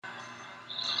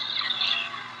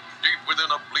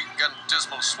within a bleak and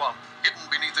dismal swamp, hidden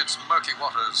beneath its murky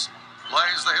waters,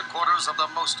 lies the headquarters of the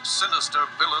most sinister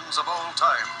villains of all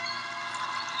time.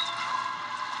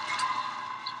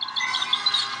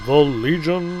 The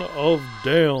Legion of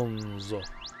Dans.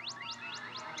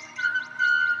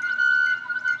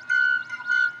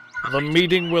 The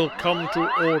meeting will come to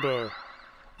order.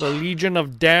 The Legion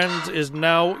of Dans is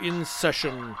now in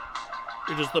session.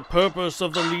 It is the purpose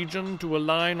of the Legion to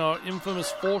align our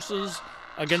infamous forces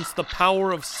against the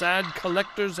power of sad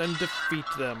collectors and defeat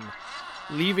them,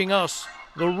 leaving us,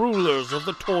 the rulers of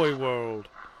the toy world.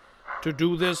 To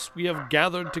do this, we have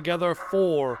gathered together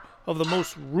 4 of the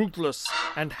most ruthless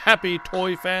and happy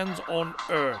toy fans on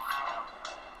Earth.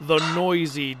 The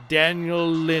noisy Daniel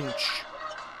Lynch.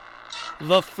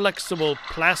 The flexible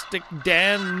plastic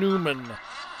Dan Newman.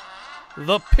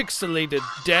 The pixelated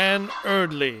Dan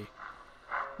Erdley.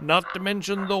 Not to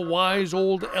mention the wise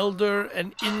old elder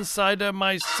and insider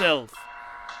myself,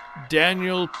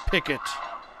 Daniel Pickett.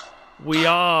 We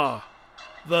are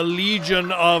the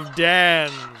Legion of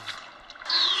Dans.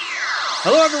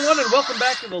 Hello, everyone, and welcome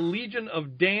back to the Legion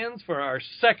of Dans for our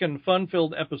second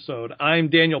fun-filled episode. I'm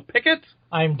Daniel Pickett.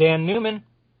 I'm Dan Newman.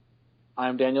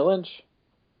 I'm Daniel Lynch.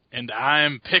 And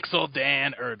I'm Pixel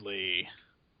Dan Erdley.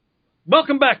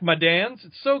 Welcome back, my Dans.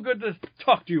 It's so good to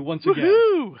talk to you once again.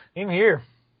 Woohoo! I'm here.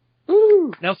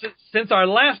 Woo! Now, since our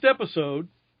last episode,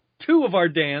 2 of our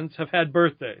Dans have had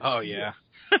birthdays. Oh, yeah.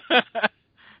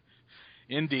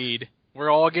 Indeed. We're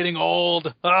all getting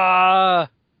old. Well,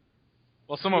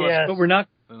 some of us. But we're not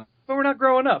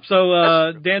growing up.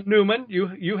 So, Dan Newman,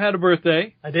 you had a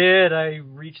birthday. I did. I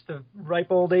reached the ripe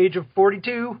old age of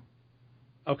 42.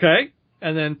 Okay.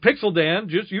 And then Pixel Dan,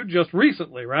 you just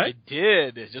recently, right? I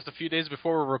did. Just a few days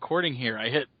before we're recording here, I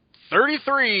hit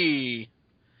 33.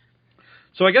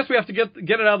 So I guess we have to get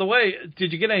it out of the way.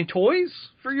 Did you get any toys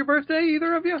for your birthday,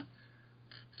 either of you?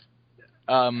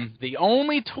 The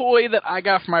only toy that I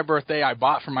got for my birthday, I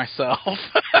bought for myself.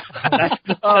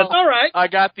 That's all right. I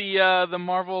got the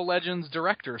Marvel Legends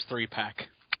Directors 3-pack.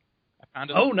 I found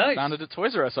it. Oh, nice. Found it at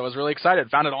Toys R Us. I was really excited.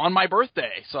 Found it on my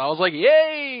birthday, so I was like,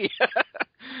 "Yay!"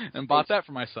 and bought that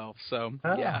for myself. So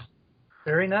yeah,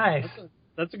 very nice.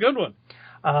 That's a good one.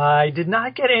 I did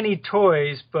not get any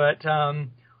toys, but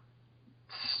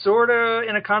sort of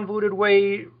in a convoluted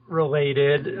way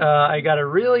related. I got a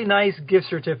really nice gift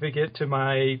certificate to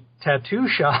my tattoo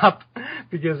shop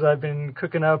because I've been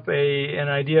cooking up an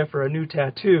idea for a new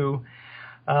tattoo.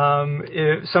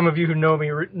 If some of you who know me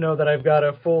know that I've got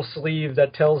a full sleeve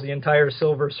that tells the entire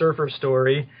Silver Surfer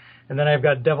story, and then I've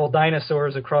got devil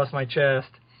dinosaurs across my chest.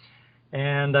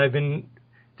 And I've been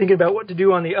thinking about what to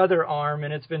do on the other arm,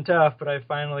 and it's been tough, but I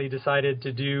finally decided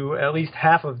to do at least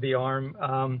half of the arm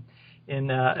in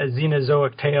a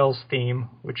Xenozoic Tales theme,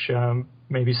 which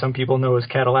maybe some people know as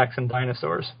Cadillacs and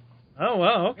Dinosaurs. Oh,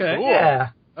 wow, okay. Cool. Yeah.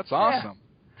 That's awesome.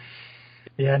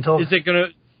 Yeah, until... Is it going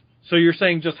to... So you're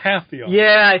saying just half the arm?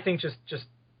 Yeah, I think just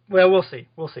well, we'll see.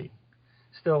 We'll see.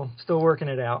 Still working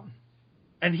it out.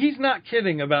 And he's not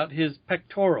kidding about his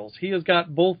pectorals. He has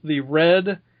got both the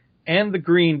red and the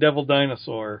green devil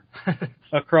dinosaur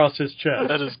across his chest.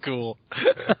 That is cool.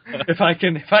 if I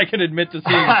can admit to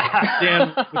seeing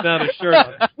Dan without a shirt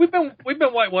on. We've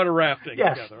been whitewater rafting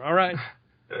together, all right?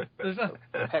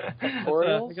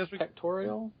 Pectorials?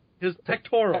 Pectorial? His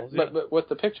pectorals. But with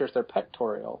the pictures, they're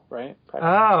pectorial, right?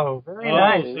 Oh, very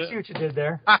nice. I see what you did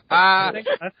there. I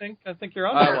think you're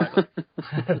on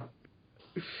there.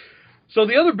 So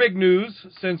the other big news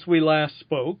since we last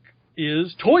spoke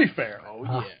is Toy Fair. Oh,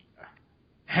 yeah.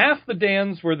 Half the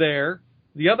Dans were there.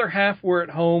 The other half were at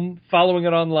home following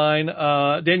it online.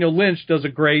 Daniel Lynch does a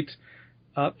great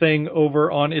thing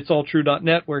over on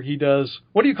itsalltrue.net where he does,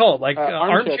 what do you call it, like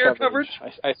armchair coverage?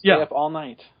 I stay up all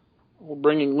night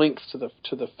bringing links to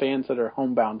the fans that are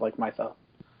homebound like myself.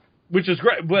 Which is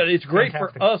great, but it's great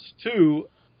for us, too,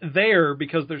 there,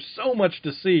 because there's so much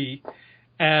to see.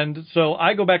 And so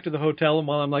I go back to the hotel, and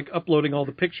while I'm like uploading all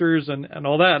the pictures and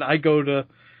all that, I go to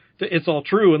It's All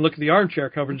True and look at the armchair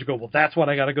coverage and go, well, that's what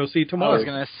I got to go see tomorrow. I was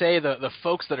going to say the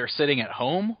folks that are sitting at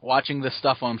home watching this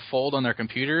stuff unfold on their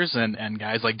computers and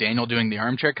guys like Daniel doing the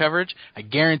armchair coverage, I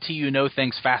guarantee you know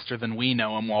things faster than we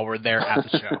know them while we're there at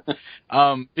the show.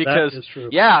 Because, that is true.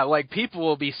 Yeah, like people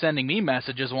will be sending me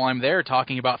messages while I'm there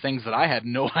talking about things that I had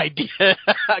no idea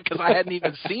because I hadn't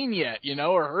even seen yet,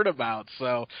 or heard about.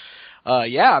 So,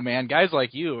 yeah, man, guys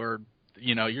like you are...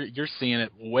 you're seeing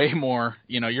it way more.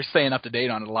 You're staying up to date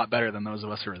on it a lot better than those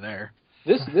of us who are there.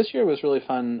 This year was really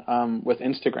fun with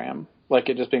Instagram, like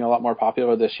it just being a lot more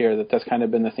popular this year. That's kind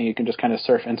of been the thing. You can just kind of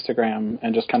surf Instagram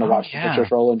and just kind of watch the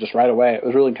pictures roll in just right away. It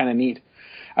was really kind of neat.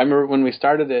 I remember when we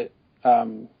started it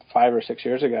 5 or 6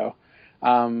 years ago,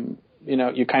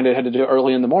 you kind of had to do it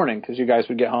early in the morning because you guys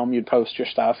would get home, you'd post your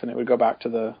stuff, and it would go back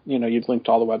to you'd link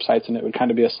to all the websites, and it would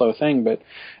kind of be a slow thing. But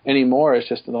anymore, it's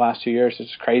just in the last 2 years, it's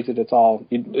just crazy that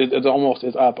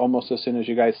it's up almost as soon as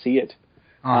you guys see it.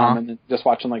 And then just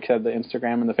watching, like I said, the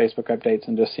Instagram and the Facebook updates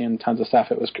and just seeing tons of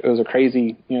stuff. It was a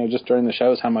crazy, just during the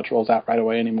shows, how much rolls out right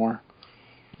away anymore.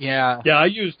 Yeah. I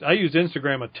use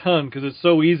Instagram a ton because it's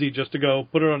so easy just to go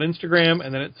put it on Instagram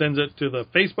and then it sends it to the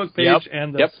Facebook page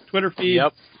and the Twitter feed.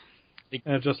 Yep.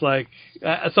 And it's just like,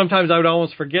 sometimes I would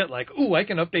almost forget, like, ooh, I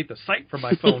can update the site from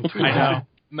my phone too. I know.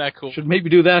 Isn't that cool? Should maybe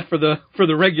do that for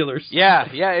the regulars. Yeah,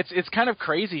 it's kind of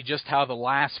crazy just how the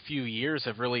last few years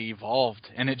have really evolved,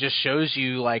 and it just shows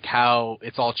you like how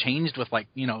it's all changed with like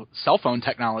cell phone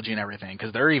technology and everything,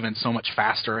 because they're even so much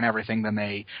faster and everything than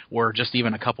they were just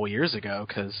even a couple years ago.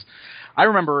 Because I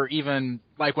remember even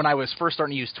like when I was first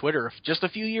starting to use Twitter, just a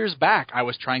few years back, I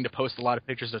was trying to post a lot of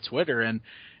pictures to Twitter, and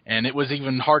it was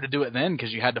even hard to do it then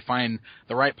because you had to find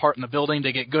the right part in the building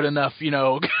to get good enough,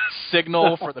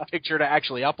 signal for the picture to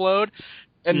actually upload.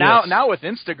 And now with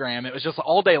Instagram, it was just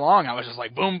all day long. I was just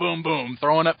like boom, boom, boom,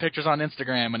 throwing up pictures on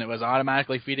Instagram, and it was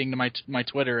automatically feeding to my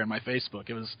Twitter and my Facebook.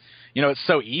 It was, it's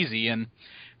so easy, and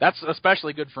that's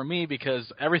especially good for me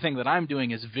because everything that I'm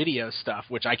doing is video stuff,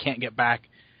 which I can't get back.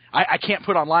 I can't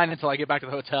put online until I get back to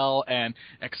the hotel and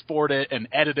export it and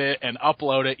edit it and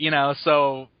upload it,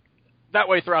 so that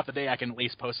way throughout the day I can at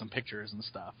least post some pictures and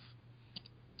stuff.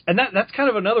 And that's kind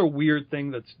of another weird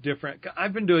thing that's different.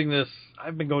 I've been doing this.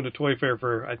 I've been going to Toy Fair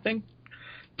for, I think,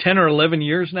 10 or 11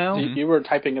 years now. You were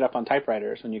typing it up on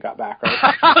typewriters when you got back,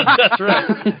 right? That's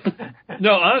right.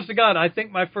 No, honest to God, I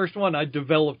think my first one, I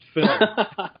developed film.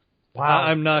 Wow.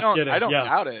 I'm not kidding. I don't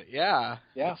doubt it. Yeah.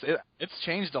 It's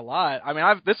changed a lot. I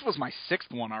mean, this was my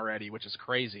 6th one already, which is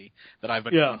crazy that I've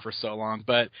been doing for so long.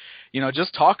 But,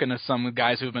 just talking to some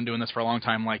guys who've been doing this for a long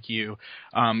time like you,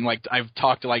 like I've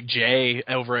talked to like Jay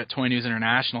over at Toy News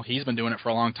International. He's been doing it for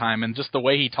a long time. And just the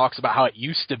way he talks about how it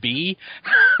used to be,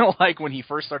 like when he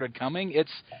first started coming,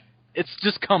 it's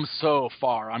just come so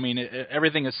far. I mean,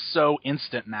 everything is so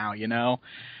instant now,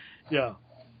 Yeah.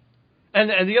 And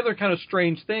the other kind of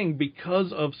strange thing,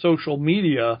 because of social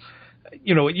media,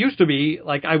 it used to be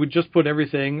like I would just put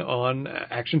everything on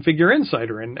Action Figure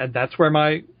Insider, and that's where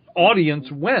my audience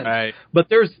went. Right. But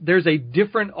there's a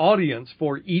different audience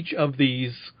for each of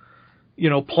these,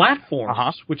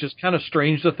 platforms, which is kind of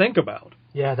strange to think about.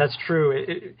 Yeah, that's true.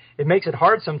 It makes it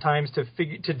hard sometimes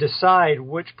to decide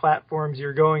which platforms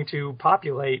you're going to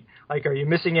populate. Like, are you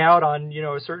missing out on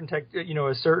a certain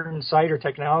a certain site or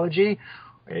technology?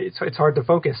 It's hard to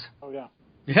focus. Oh yeah.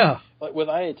 Yeah. But with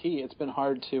IAT, it's been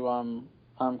hard to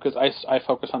because I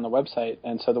focus on the website,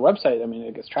 and so the website, I mean,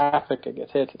 it gets traffic, it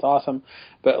gets hits, it's awesome,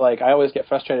 but like I always get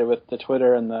frustrated with the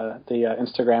Twitter and the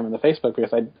Instagram and the Facebook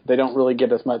because they don't really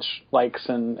get as much likes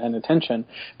and attention.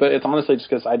 But it's honestly just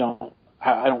because I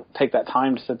don't take that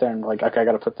time to sit there and like, okay, I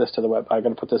got to put this to the web, I got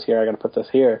to put this here, I got to put this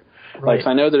here. Right. Like,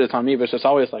 so I know that it's on me, but it's just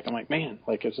always like I'm like, man,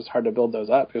 like it's just hard to build those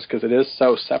up just because it is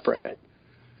so separate.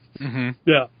 Mm-hmm.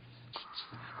 Yeah.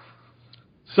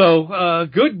 So,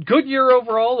 good year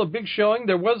overall, a big showing.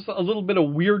 There was a little bit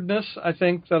of weirdness, I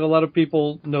think, that a lot of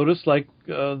people noticed, like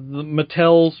the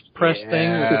Mattel's press thing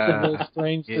was a little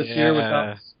strange this year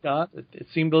without Scott. It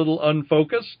seemed a little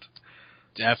unfocused.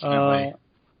 Definitely.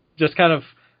 Just kind of,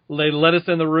 they let us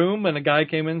in the room, and a guy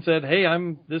came in and said, hey,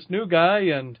 I'm this new guy,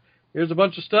 and here's a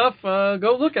bunch of stuff.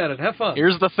 Go look at it. Have fun.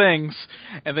 Here's the things.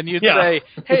 And then you'd say,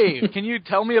 hey, can you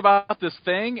tell me about this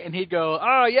thing? And he'd go,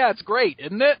 oh, yeah, it's great,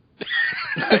 isn't it?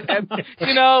 And,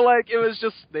 like it was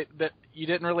just that you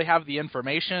didn't really have the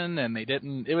information, and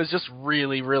it was just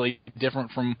really, really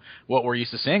different from what we're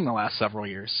used to seeing the last several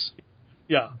years.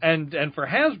 Yeah, and for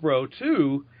Hasbro,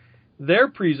 too, their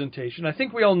presentation, I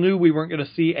think we all knew we weren't going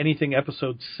to see anything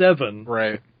Episode 7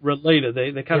 related.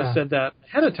 They kind of said that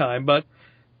ahead of time, but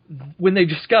when they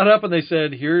just got up and they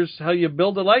said, here's how you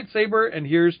build a lightsaber, and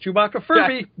here's Chewbacca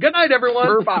Furby. Yeah. Good night,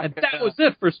 everyone. And that was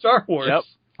it for Star Wars. Yep.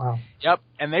 Wow. Yep.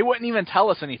 And they wouldn't even tell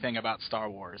us anything about Star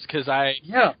Wars because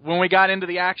when we got into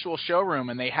the actual showroom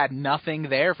and they had nothing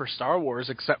there for Star Wars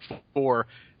except for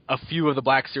a few of the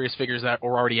Black Series figures that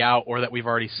were already out or that we've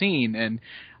already seen. And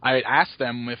I asked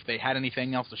them if they had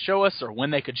anything else to show us or when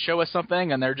they could show us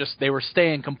something, and they were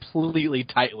staying completely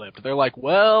tight-lipped. They're like,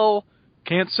 well,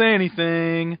 can't say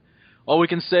anything. All we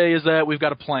can say is that we've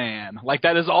got a plan. Like,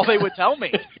 that is all they would tell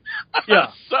me.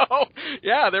 Yeah. So,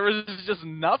 there was just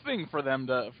nothing for them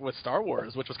with Star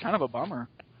Wars, which was kind of a bummer.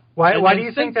 Why do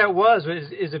you think that was?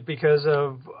 Is it because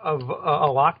of a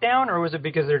lockdown, or was it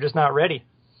because they're just not ready?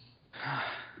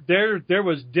 There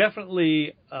was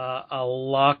definitely a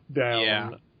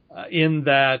lockdown in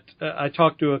that I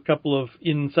talked to a couple of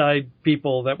inside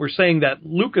people that were saying that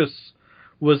Lucas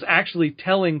was actually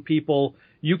telling people,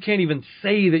 you can't even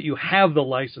say that you have the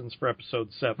license for episode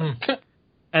 7.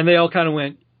 And they all kind of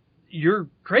went, you're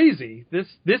crazy. This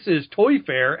is Toy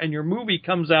Fair, and your movie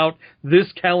comes out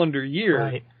this calendar year.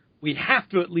 Right. We have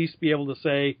to at least be able to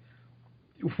say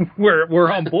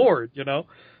we're on board, you know?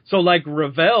 So like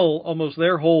Revell, almost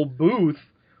their whole booth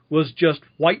was just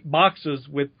white boxes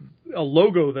with a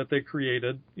logo that they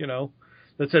created, you know,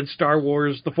 that said Star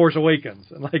Wars The Force Awakens.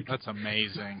 And like, That's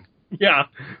amazing. yeah,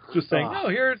 just saying, oh,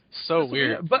 here. So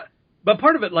weird. But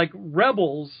part of it, like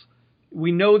Rebels,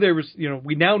 we know there was, you know,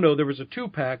 we now know there was a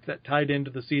 2-pack that tied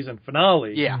into the season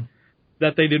finale. Yeah.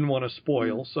 That they didn't want to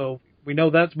spoil. So we know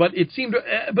that's, but it seemed,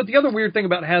 but the other weird thing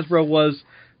about Hasbro was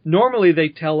normally they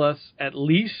tell us at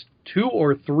least 2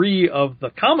 or 3 of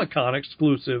the Comic-Con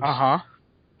exclusives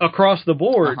across the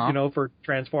board, you know, for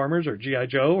Transformers or G.I.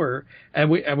 Joe, and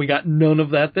we got none of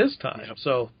that this time. Yep.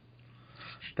 So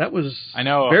that was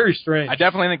very strange. I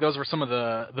definitely think those were some of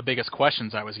the biggest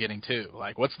questions I was getting too.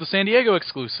 Like, what's the San Diego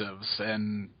exclusives?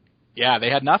 And yeah, they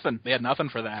had nothing. They had nothing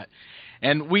for that.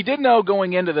 And we did know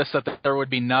going into this that there would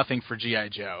be nothing for G.I.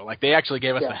 Joe. Like, they actually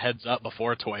gave us a heads up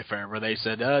before Toy Fair where they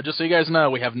said, just so you guys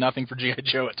know, we have nothing for G.I.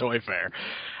 Joe at Toy Fair.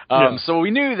 So we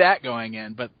knew that going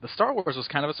in, but the Star Wars was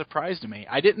kind of a surprise to me.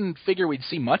 I didn't figure we'd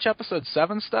see much Episode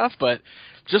 7 stuff, but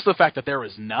just the fact that there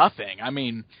was nothing. I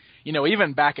mean, you know,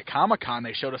 even back at Comic-Con,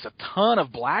 they showed us a ton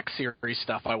of Black Series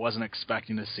stuff I wasn't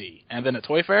expecting to see. And then at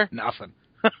Toy Fair, nothing.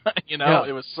 You know,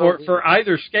 it was so for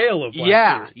either scale of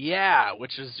Black Series. Yeah,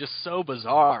 which is just so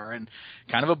bizarre and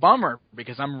kind of a bummer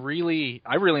because I really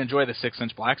enjoy the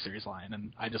 6-inch Black Series line,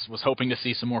 and I just was hoping to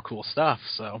see some more cool stuff.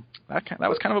 So that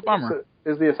was kind of a bummer.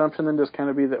 Is the assumption then just kind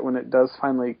of be that when it does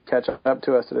finally catch up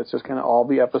to us, that it's just going to all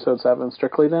be Episode 7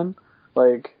 strictly then?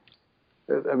 Like,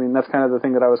 I mean, that's kind of the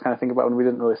thing that I was kind of thinking about when we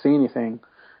didn't really see anything.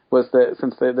 Was that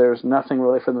since there's nothing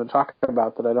really for them to talk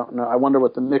about that I don't know. I wonder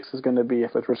what the mix is going to be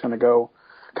if it's just going to go.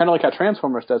 Kind of like how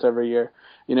Transformers does every year.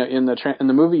 You know, in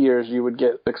the movie years, you would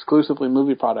get exclusively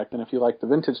movie product, and if you liked the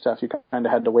vintage stuff, you kind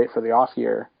of had to wait for the off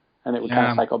year, and it would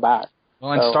kind of cycle back.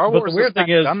 Well, and Star Wars has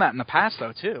done that in the past,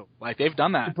 though, too. Like, they've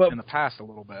done that in the past a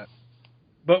little bit.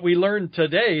 But we learned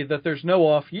today that there's no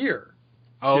off year.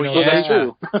 Oh, you know, yeah. That's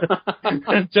true.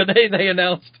 And today they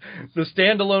announced the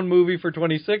standalone movie for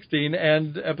 2016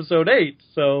 and Episode 8,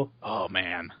 so... Oh,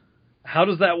 man. How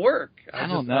does that work? I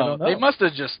don't know. They must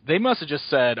have just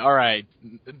said, all right,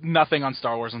 nothing on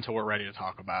Star Wars until we're ready to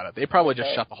talk about it. They probably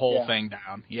just shut the whole thing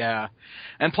down. Yeah.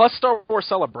 And plus Star Wars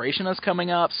Celebration is coming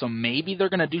up, so maybe they're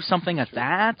going to do something at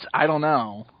that. I don't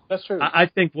know. That's true. I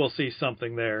think we'll see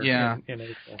something there. Yeah. In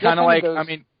April. Kind of like, I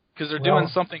mean, because they're doing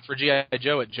something for G.I.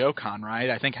 Joe at JoeCon, right?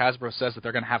 I think Hasbro says that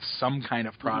they're going to have some kind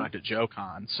of product at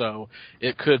JoeCon, so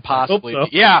it could possibly so.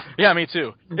 be. Yeah, me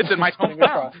too. It's in my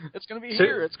hometown. It's going to be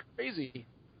here. It's crazy.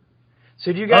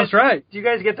 So do you guys? That's right. Do you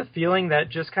guys get the feeling that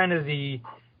just kind of the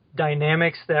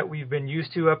dynamics that we've been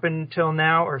used to up until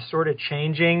now are sort of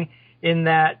changing in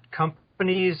that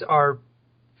companies are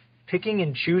picking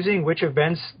and choosing which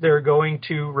events they're going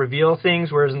to reveal things,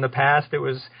 whereas in the past it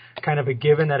was kind of a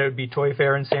given that it would be Toy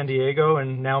Fair in San Diego,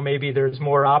 and now maybe there's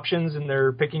more options and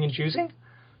they're picking and choosing?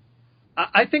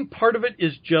 I think part of it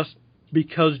is just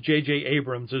because J.J.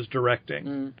 Abrams is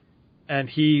directing, and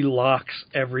he locks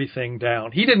everything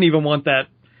down. He didn't even want that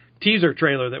teaser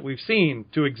trailer that we've seen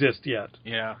to exist yet.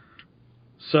 Yeah.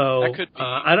 So that could be.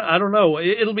 I don't know.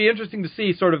 It'll be interesting to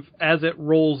see sort of as it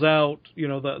rolls out, you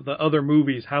know, the other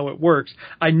movies, how it works.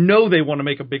 I know they want to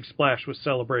make a big splash with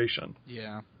Celebration.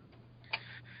 Yeah.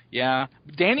 Yeah.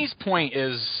 Danny's point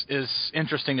is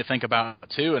interesting to think about,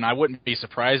 too, and I wouldn't be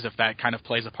surprised if that kind of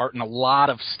plays a part in a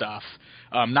lot of stuff.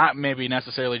 Not maybe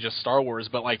necessarily just Star Wars,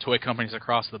 but like toy companies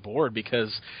across the board,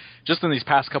 because just in these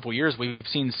past couple years, we've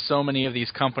seen so many of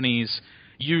these companies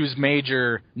use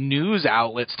major news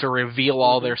outlets to reveal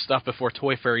all their stuff before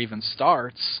Toy Fair even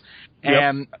starts. Yep.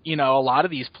 And, you know, a lot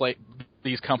of these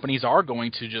companies are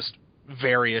going to just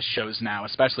various shows now,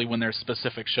 especially when there's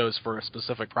specific shows for a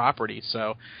specific property.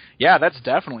 So, yeah, that's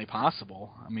definitely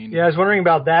possible. I mean, yeah, I was wondering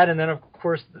about that. And then, of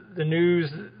course, the news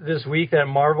this week that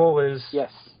Marvel is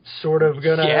sort of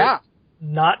going to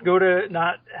not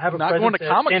have a presence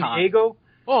at San Diego.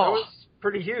 Oh. That was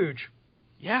pretty huge.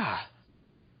 Yeah.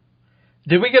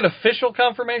 Did we get official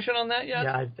confirmation on that yet?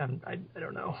 Yeah, I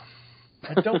don't know.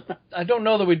 I don't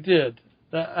know that we did.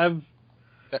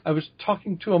 I was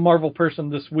talking to a Marvel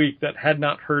person this week that had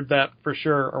not heard that for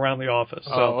sure around the office.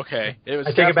 So. Oh, okay. It was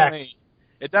I take it back.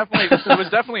 It was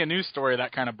definitely a news story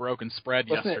that kind of broke and spread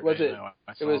yesterday.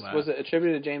 Was it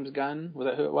attributed to James Gunn? Was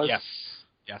that who it was? Yes.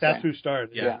 Yes. That's who started.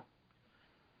 Yeah.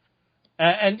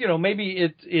 And you know, maybe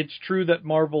it's true that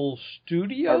Marvel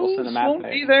Studios won't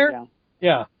be there.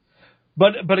 Yeah.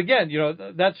 But again, you know,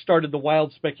 that started the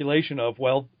wild speculation of,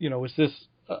 well, you know, is this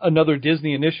another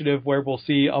Disney initiative where we'll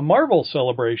see a Marvel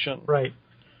celebration? Right.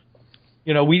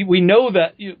 You know, we know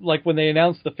that, like when they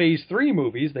announced the Phase 3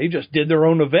 movies, they just did their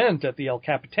own event at the El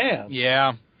Capitan.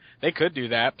 Yeah, they could do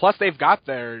that. Plus, they've got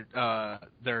their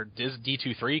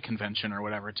D23 convention or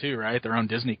whatever too, right? Their own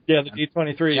Disney. Yeah, the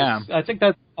D23. Yeah. I think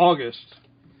that's August.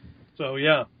 So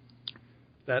yeah,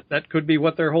 that could be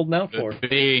what they're holding out for. Could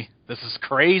be. This is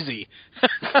crazy.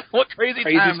 What crazy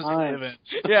times we live in.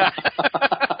 Yeah.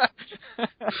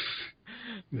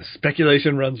 The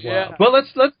speculation runs wild. Yeah. Well,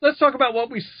 let's talk about what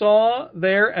we saw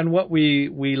there and what we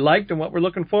liked and what we're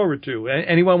looking forward to.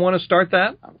 Anyone want to start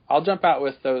that? I'll jump out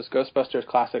with those Ghostbusters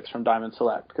classics from Diamond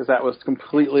Select, because that was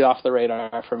completely off the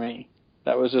radar for me.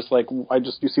 That was just like,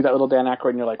 you see that little Dan Aykroyd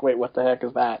and you're like, wait, what the heck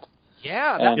is that?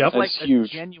 Yeah, that was like a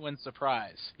huge. genuine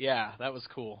surprise. Yeah, that was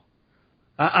cool.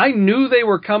 I knew they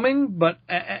were coming, but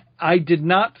I did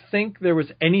not think there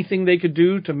was anything they could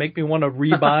do to make me want to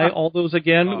rebuy all those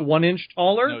again, 1 inch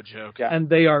taller. No joke. Yeah. And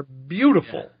they are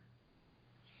beautiful.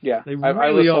 Yeah, They I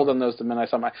really was sold are. on those the minute I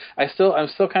saw my. I'm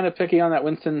still kind of picky on that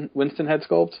Winston head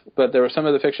sculpt, but there were some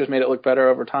of the pictures made it look better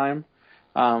over time.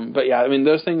 But yeah, I mean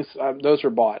those things, those were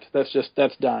bought. That's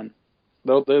done.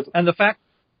 Those, And the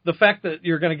fact that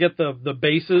you're going to get the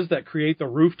bases that create the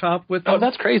rooftop with them. oh,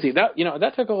 that's crazy. That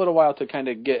that took a little while to kind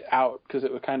of get out, because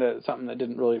it was kind of something that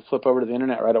didn't really flip over to the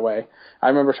internet right away. I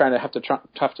remember trying to have to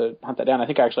hunt that down. I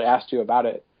think I actually asked you about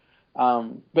it.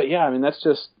 But yeah, I mean that's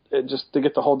just to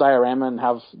get the whole diorama and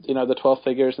have the 12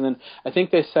 figures, and then I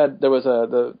think they said there was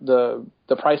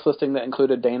the price listing that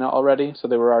included Dana already, so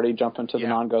they were already jumping to the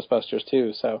non-Ghostbusters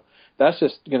too. So that's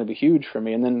just going to be huge for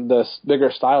me. And then the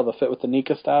bigger style, the fit with the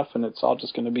Nika stuff, and it's all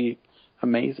just going to be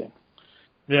amazing.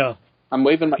 Yeah. I'm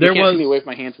waving you can't see me wave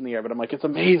my hands in the air, but I'm like, it's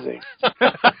amazing.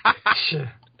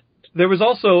 There was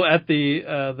also at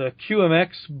the QMX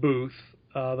booth,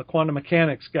 the Quantum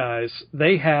Mechanics guys,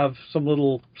 they have some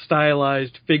little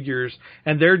stylized figures,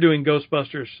 and they're doing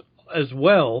Ghostbusters as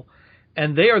well.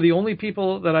 And they are the only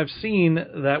people that I've seen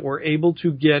that were able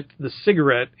to get the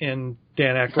cigarette in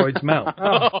Dan Aykroyd's mouth.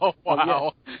 Oh,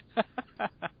 wow.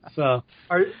 So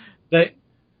they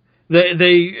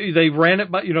ran it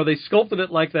by, they sculpted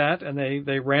it like that, and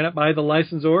they ran it by the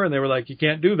licensor, and they were like, you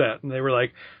can't do that. And they were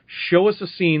like, show us a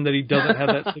scene that he doesn't have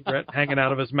that cigarette hanging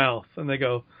out of his mouth. And they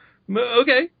go,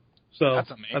 okay. So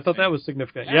That's amazing. I thought that was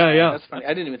significant. Yeah, Yeah. That's funny. I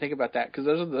didn't even think about that, because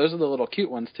those are the little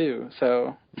cute ones too.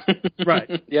 So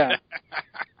Right. yeah,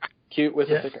 cute with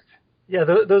a sticker. Yeah,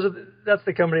 that's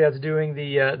the company that's doing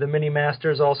the mini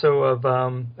masters also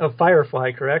of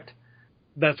Firefly, correct?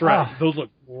 That's right. Ah. Those look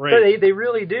great. They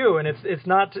really do, and it's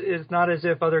not as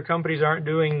if other companies aren't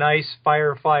doing nice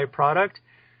Firefly product,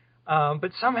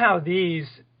 but somehow these,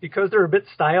 because they're a bit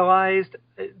stylized,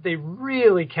 they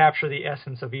really capture the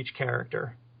essence of each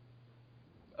character.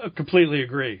 I completely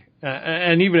agree.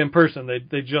 And even in person,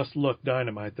 they just look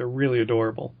dynamite. They're really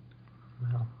adorable.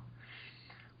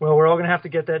 Well, we're all going to have to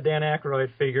get that Dan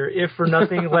Aykroyd figure, if for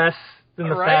nothing less than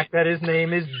the fact that his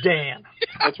name is Dan.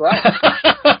 That's right.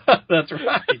 That's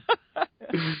right.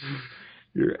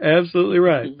 You're absolutely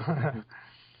right.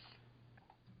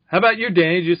 How about you,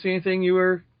 Danny? Did you see anything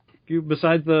you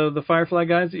besides the Firefly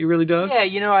guys that you really dug?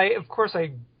 Yeah, I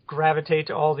gravitate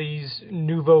to all these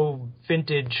nouveau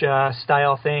vintage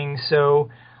style things. So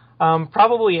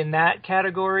probably in that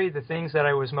category, the things that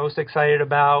I was most excited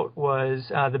about was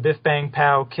the Biff Bang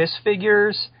Pow Kiss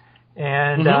figures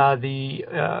and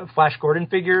the Flash Gordon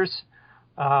figures.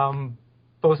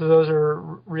 Both of those are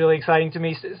really exciting to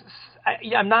me.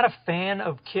 I'm not a fan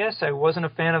of Kiss. I wasn't a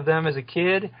fan of them as a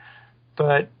kid,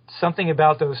 but something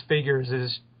about those figures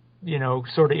is,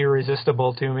 sort of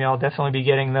irresistible to me. I'll definitely be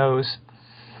getting those.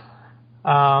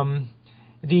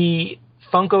 The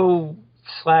Funko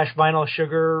 / Vinyl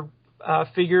Sugar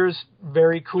figures,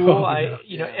 very cool.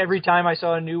 Every time I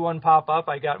saw a new one pop up,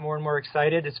 I got more and more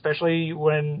excited, especially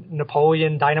when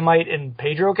Napoleon Dynamite and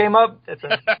Pedro came up.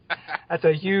 That's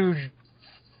a huge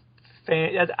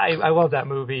fan. I love that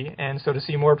movie, and so to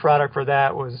see more product for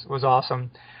that was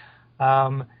awesome.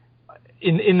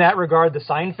 In that regard, the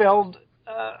Seinfeld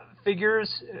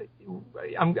figures,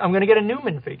 I'm going to get a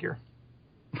Newman figure.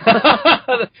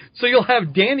 So you'll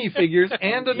have Danny figures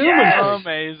and a Newman figure.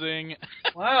 Amazing.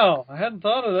 Wow, I hadn't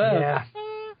thought of that. Yeah.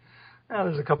 Well,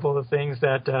 there's a couple of things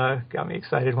that got me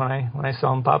excited when I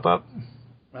saw them pop up.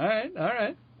 All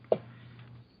right.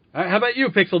 How about you,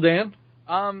 Pixel Dan?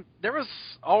 There was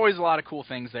always a lot of cool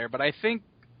things there, but I think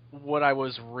what I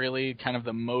was really kind of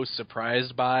the most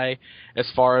surprised by, as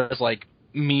far as like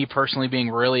me personally being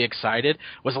really excited,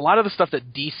 was a lot of the stuff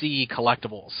that DC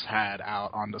Collectibles had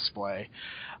out on display.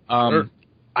 Sure.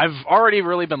 I've already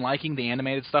really been liking the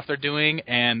animated stuff they're doing,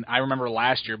 and I remember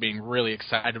last year being really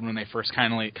excited when they first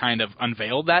kind of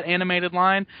unveiled that animated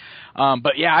line.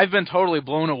 But yeah, I've been totally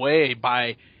blown away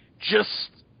by just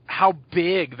how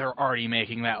big they're already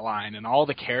making that line and all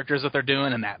the characters that they're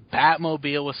doing, and that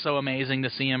Batmobile was so amazing to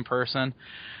see in person.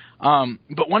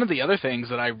 But one of the other things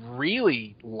that I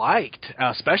really liked,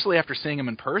 especially after seeing them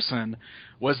in person,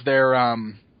 was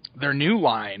their new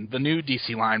line, the new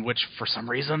DC line, which for some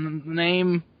reason the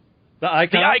name... The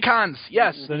Icons,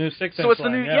 yes. The new 6-inch So it's the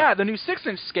line, new, yeah, the new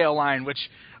 6-inch scale line, which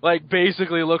like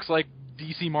basically looks like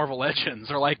DC Marvel Legends,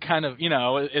 or like kind of, you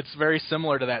know, it's very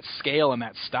similar to that scale and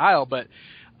that style. But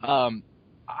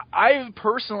I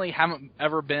personally haven't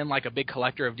ever been like a big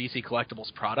collector of DC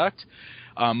Collectibles product,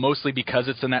 mostly because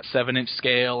it's in that 7-inch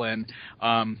scale, and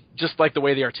just like the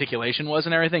way the articulation was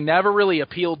and everything, never really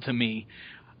appealed to me.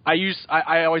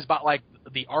 I always bought like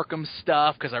the Arkham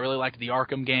stuff because I really liked the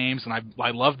Arkham games, and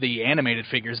I loved the animated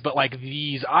figures. But like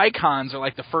these Icons are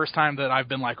like the first time that I've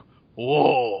been like,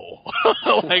 whoa,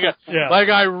 like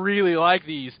I really like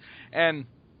these. And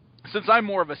since I'm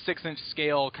more of a 6-inch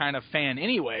scale kind of fan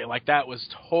anyway, like that was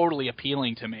totally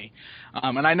appealing to me.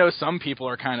 And I know some people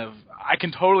are kind of, I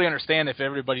can totally understand if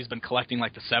everybody's been collecting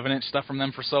like the 7-inch stuff from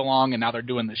them for so long, and now they're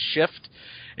doing the shift,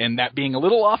 and that being a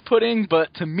little off-putting.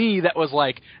 But to me, that was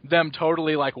like them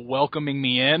totally like welcoming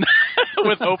me in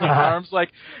with open arms,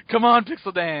 like, come on,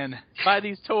 Pixel Dan, buy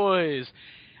these toys.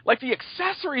 Like the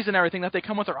accessories and everything that they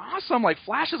come with are awesome. Like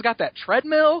Flash has got that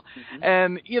treadmill,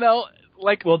 and you know,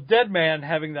 like, well, Deadman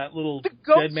having that little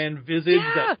Deadman visage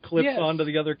that clips onto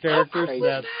the other characters. How cool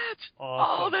That's is that?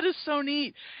 awesome. Oh, that is so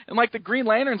neat. And like the Green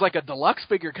Lantern's like a deluxe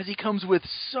figure because he comes with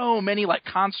so many like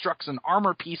constructs and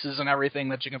armor pieces and everything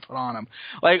that you can put on him.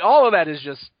 Like all of that is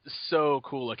just so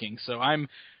cool looking. So I'm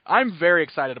very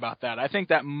excited about that. I think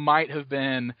that might have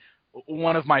been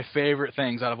one of my favorite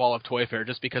things out of all of Toy Fair,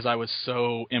 just because I was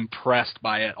so impressed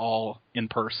by it all in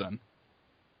person.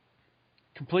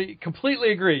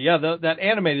 Completely agree. Yeah, that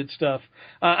animated stuff.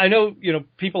 I know, you know,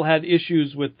 people had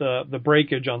issues with the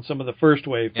breakage on some of the first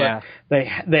wave, but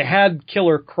they had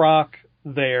Killer Croc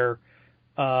there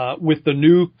with the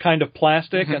new kind of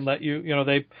plastic, and let you know,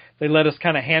 they let us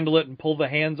kind of handle it and pull the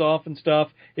hands off and stuff.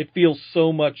 It feels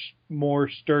so much more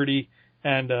sturdy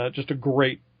and just a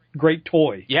great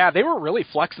toy. Yeah, they were really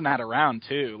flexing that around,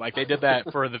 too. Like, they did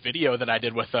that for the video that I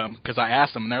did with them, because I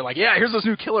asked them, and they're like, yeah, here's this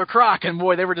new Killer Croc, and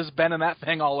boy, they were just bending that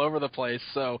thing all over the place.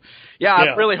 So, yeah,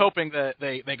 I'm really hoping that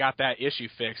they got that issue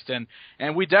fixed,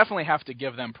 and we definitely have to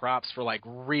give them props for, like,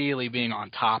 really being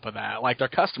on top of that. Like, their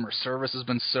customer service has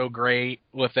been so great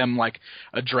with them, like,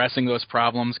 addressing those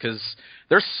problems, because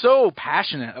they're so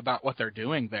passionate about what they're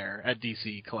doing there at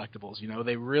DC Collectibles. You know,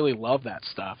 they really love that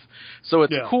stuff. So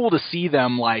it's cool to see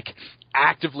them, like,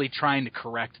 actively trying to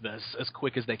correct this as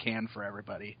quick as they can for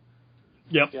everybody.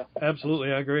 Yep.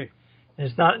 Absolutely, I agree.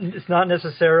 It's not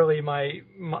necessarily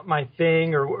my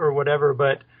thing or whatever,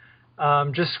 but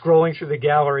just scrolling through the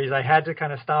galleries, I had to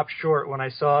kind of stop short when I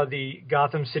saw the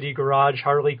Gotham City Garage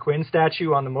Harley Quinn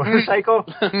statue on the motorcycle.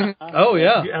 Oh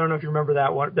yeah, I don't know if you remember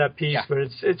that piece, but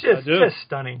it's just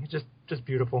stunning, just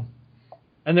beautiful.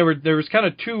 And there was kind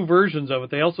of two versions of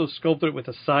it. They also sculpted it with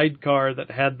a sidecar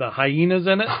that had the hyenas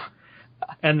in it,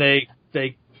 and they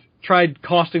tried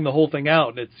costing the whole thing out,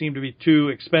 and it seemed to be too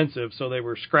expensive, so they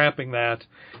were scrapping that.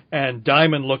 And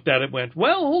Diamond looked at it and went,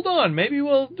 well, hold on, maybe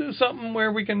we'll do something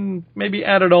where we can maybe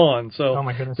add it on. So oh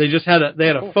my goodness. They just had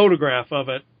a photograph of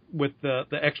it with the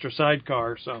extra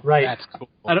sidecar. So right. That's cool.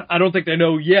 I don't think they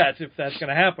know yet if that's going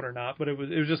to happen or not, but it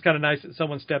was just kind of nice that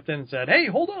someone stepped in and said, hey,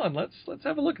 hold on, let's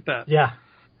have a look at that. Yeah.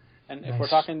 And if we're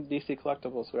talking DC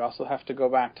Collectibles, we also have to go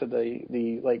back to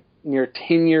the like near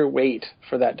 10-year wait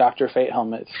for that Dr. Fate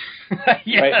helmet.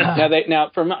 Yeah. Right?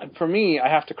 Now for me, I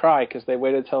have to cry because they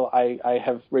waited till I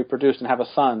have reproduced and have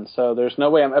a son. So there's no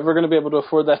way I'm ever going to be able to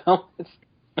afford that helmet.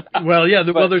 Well, yeah.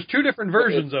 There's two different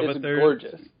versions of it. It's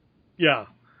gorgeous. Yeah,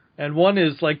 and one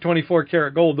is like 24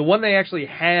 karat gold. The one they actually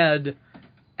had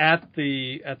at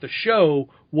the show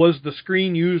was the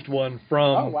screen used one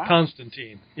from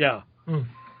Constantine. Yeah. Mm.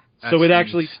 So it had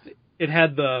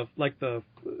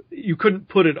you couldn't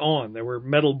put it on. There were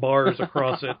metal bars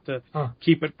across it to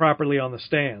keep it properly on the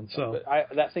stand. So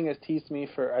that thing has teased me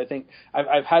for, I think,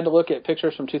 I've had to look at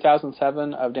pictures from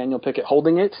 2007 of Daniel Pickett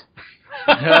holding it.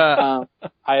 I've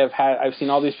seen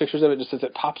all these pictures of it just as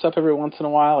it pops up every once in a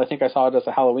while. I think I saw it as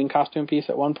a Halloween costume piece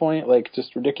at one point, like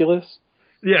just ridiculous.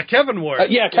 Yeah, Kevin wore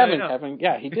it. Kevin.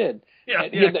 Yeah, he did.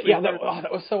 That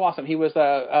was so awesome. He was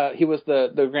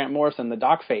the Grant Morrison, the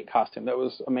Doc Fate costume. That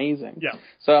was amazing. Yeah.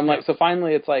 So I'm like, so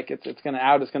finally it's like it's going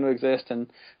to exist, and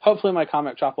hopefully my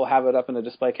comic shop will have it up in a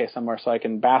display case somewhere so I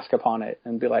can bask upon it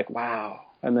and be like, wow,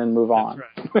 and then move on.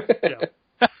 That's right.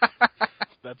 Yeah.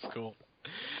 That's cool.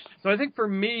 So I think for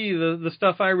me, the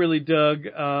stuff I really dug,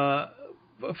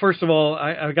 first of all,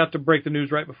 I got to break the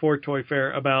news right before Toy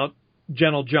Fair about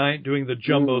Gentle Giant doing the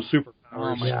Jumbo Superpowers.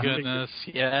 Oh my goodness,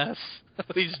 yes.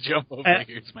 These Jumbo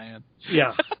figures, man.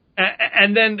 Yeah.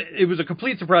 And then it was a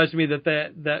complete surprise to me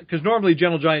that because normally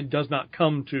Gentle Giant does not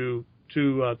come to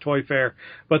Toy Fair,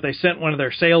 but they sent one of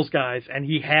their sales guys, and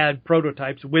he had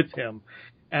prototypes with him.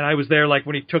 And I was there like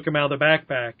when he took him out of the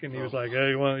backpack, and he was like, "Hey,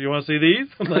 you want to see these?"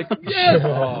 I'm like, "Yes!"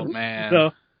 Oh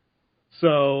man.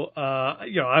 So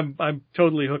I'm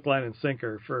totally hook, line, and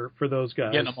sinker for those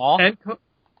guys. Getting them all?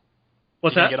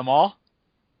 What's that? Get them all?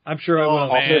 I'm sure I will.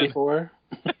 All 34.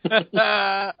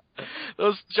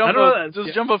 Those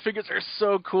Jumbo figures are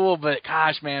so cool, but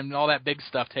gosh, man, all that big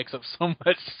stuff takes up so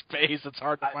much space. It's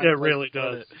hard to find. It really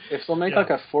does. If they'll make like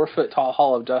a 4-foot tall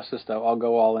Hall of Justice, though, I'll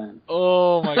go all in.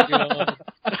 Oh my god.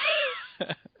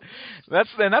 That's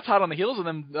hot on the heels of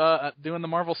them doing the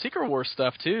Marvel Secret Wars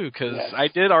stuff too, because I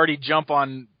did already jump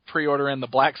on pre-ordering the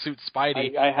Black Suit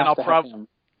Spidey. I have to have him.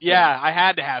 Yeah, I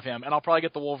had to have him, and I'll probably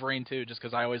get the Wolverine too, just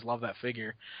because I always loved that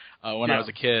figure when I was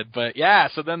a kid. But yeah,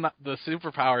 so then the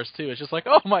superpowers too. It's just like,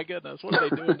 oh my goodness, what are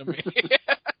they doing to me?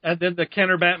 And then the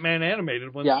Kenner Batman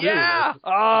animated ones too. Yeah.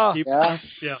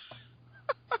 Yeah.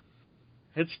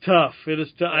 It's tough. It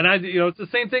is tough, and it's the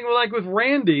same thing with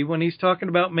Randy when he's talking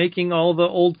about making all the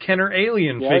old Kenner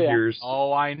Alien figures. Yeah.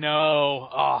 Oh, I know.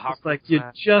 Oh, how it's like you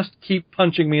just keep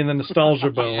punching me in the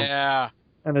nostalgia bone. Yeah.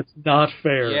 And it's not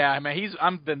fair. Yeah, I mean,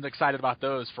 I've been excited about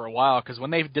those for a while, because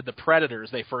when they did the Predators,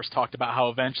 they first talked about how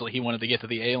eventually he wanted to get to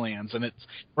the aliens, and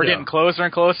we're getting closer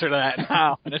and closer to that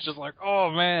now, and it's just like, oh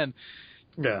man.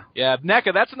 Yeah. Yeah,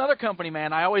 NECA, that's another company,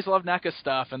 man. I always love NECA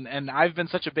stuff, and I've been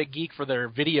such a big geek for their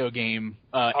video game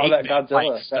that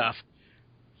Godzilla stuff.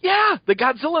 Yeah, the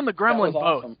Godzilla and the Gremlin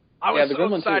both. Awesome. I was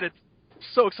so excited.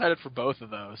 So excited for both of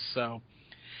those, so...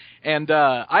 And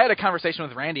I had a conversation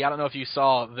with Randy. I don't know if you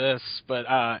saw this, but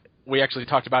we actually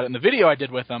talked about it in the video I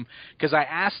did with him, because I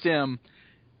asked him,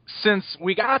 since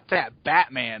we got that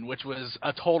Batman, which was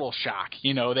a total shock,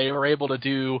 they were able to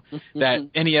do that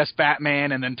NES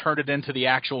Batman and then turned it into the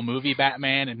actual movie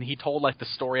Batman, and he told like the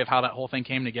story of how that whole thing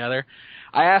came together.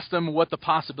 I asked him what the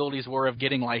possibilities were of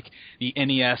getting like the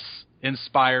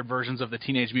NES-inspired versions of the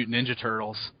Teenage Mutant Ninja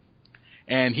Turtles.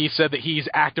 And he said that he's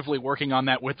actively working on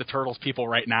that with the Turtles people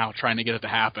right now, trying to get it to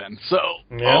happen. So,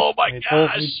 oh my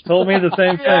gosh. He told me the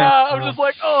same thing. Yeah, I'm just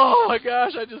like, oh my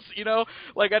gosh, I just,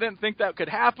 I didn't think that could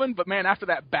happen. But man, after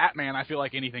that Batman, I feel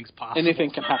like anything's possible.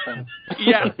 Anything can happen.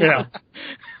 Yeah. Yeah.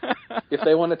 If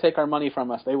they want to take our money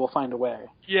from us, they will find a way.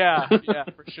 Yeah,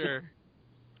 for sure.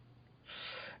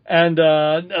 And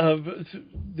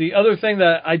the other thing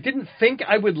that I didn't think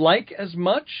I would like as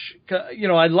much,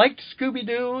 I liked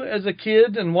Scooby-Doo as a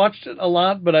kid and watched it a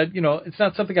lot, but it's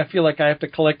not something I feel like I have to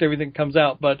collect everything that comes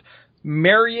out. But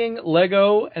marrying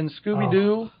Lego and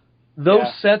Scooby-Doo, those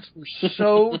sets were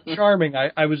so charming.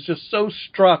 I was just so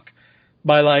struck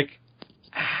by like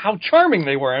how charming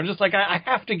they were. I'm just like, I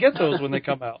have to get those when they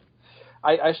come out.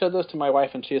 I showed those to my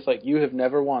wife, and she's like, you have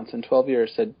never once in 12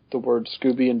 years said the word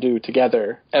Scooby and Doo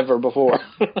together ever before.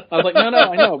 I was like, no,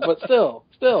 I know, but still.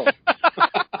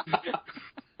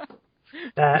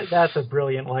 That's a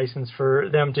brilliant license for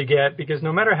them to get, because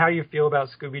no matter how you feel about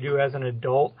Scooby-Doo as an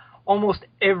adult, almost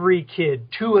every kid,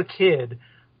 to a kid,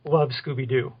 loves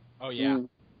Scooby-Doo. Oh, yeah.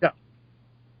 Yeah.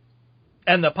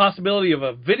 And the possibility of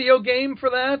a video game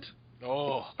for that?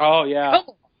 Oh yeah. Come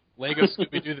on. Lego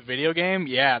Scooby-Doo the video game?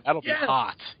 Yeah, that'll be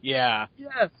hot. Yeah.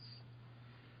 Yes.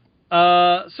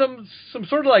 Some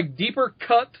sort of like deeper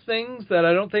cut things that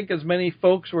I don't think as many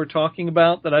folks were talking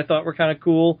about that I thought were kind of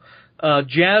cool.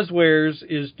 Jazzwares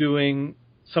is doing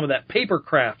some of that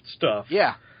papercraft stuff.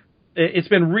 Yeah. It's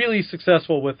been really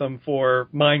successful with them for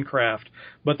Minecraft,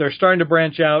 but they're starting to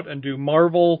branch out and do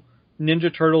Marvel,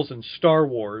 Ninja Turtles, and Star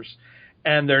Wars.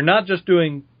 And they're not just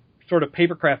doing sort of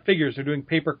papercraft figures, they're doing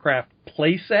papercraft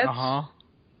play sets.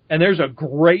 And there's a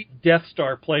great Death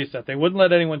Star play set. They wouldn't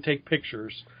let anyone take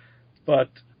pictures, but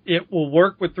it will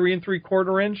work with 3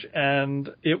 3/4 inch, and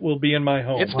it will be in my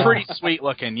home. It's pretty sweet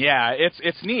looking. Yeah,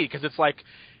 it's neat because it's like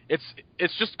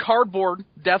it's just cardboard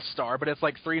Death Star, but it's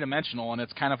like 3-dimensional, and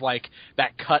it's kind of like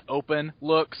that cut open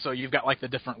look. So you've got like the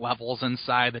different levels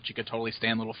inside that you could totally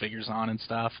stand little figures on and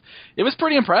stuff. It was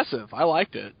pretty impressive. I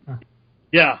liked it.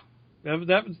 Yeah.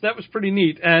 That was pretty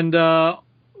neat. And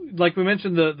like we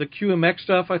mentioned, the QMX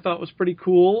stuff I thought was pretty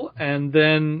cool. And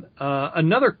then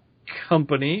another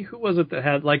company, who was it that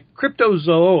had, like,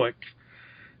 Cryptozoic,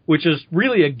 which is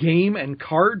really a game and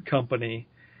card company,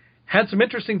 had some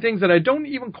interesting things that I don't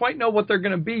even quite know what they're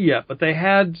going to be yet, but they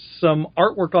had some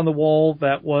artwork on the wall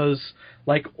that was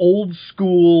like old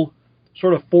school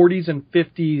sort of 40s and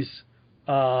 50s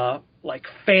like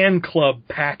fan club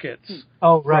packets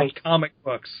Oh, right. from comic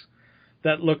books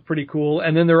that look pretty cool.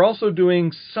 And then they're also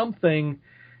doing something,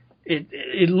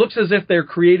 it looks as if they're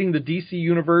creating the DC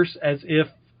universe as if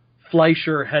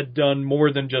Fleischer had done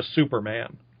more than just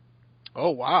Superman. Oh,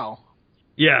 wow.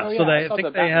 Yeah, Oh, yeah, so I I saw think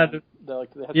the they had... they had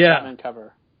the Yeah. Batman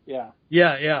cover. Yeah.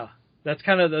 Yeah. That's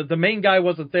kind of the main guy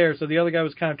wasn't there, so the other guy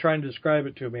was kind of trying to describe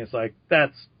it to me. It's like,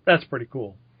 that's pretty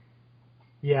cool.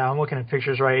 Yeah, I'm looking at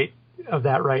pictures of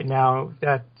that right now.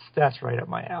 That's right up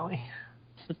my alley.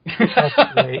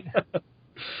 That's great.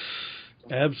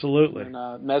 Absolutely. And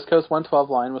Mezco's 112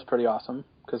 line was pretty awesome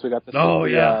because we got to see Oh,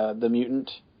 yeah. the mutant.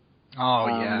 Oh,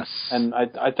 yes. And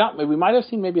I thought we might have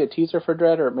seen maybe a teaser for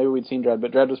Dredd, or maybe we'd seen Dredd,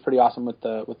 but Dredd was pretty awesome with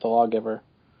the Lawgiver.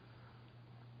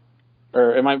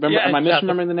 Or am I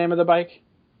misremembering the name of the bike?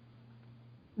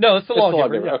 No, it's the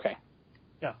Lawgiver. Yeah. Okay.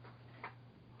 Yeah.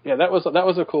 Yeah, that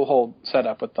was a cool whole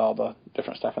setup with all the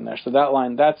different stuff in there. So that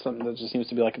line, that's something that just seems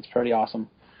to be like it's pretty awesome.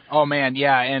 Oh, man,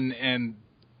 yeah, and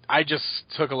I just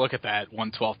took a look at that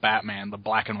 112 Batman, the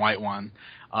black and white one.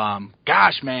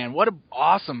 Gosh, man, what an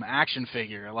awesome action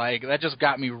figure. Like, that just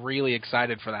got me really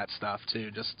excited for that stuff, too.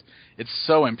 Just, it's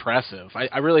so impressive.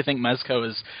 I really think Mezco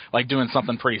is, like, doing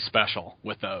something pretty special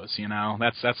with those, you know?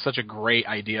 That's such a great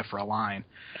idea for a line.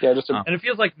 Yeah, And it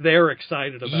feels like they're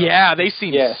excited about it. Yeah, they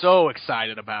seem so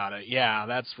excited about it. Yeah,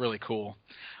 that's really cool.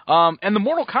 And the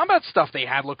Mortal Kombat stuff they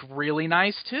had looked really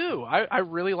nice, too. I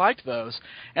really liked those.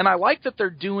 And I like that they're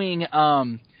doing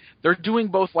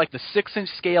both, like, the 6-inch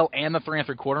scale and the 3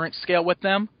 3/4-inch scale with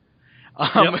them.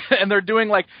 And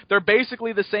they're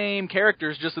basically the same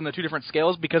characters, just in the two different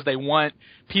scales, because they want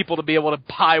people to be able to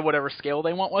buy whatever scale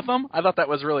they want with them. I thought that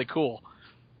was really cool.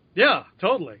 Yeah,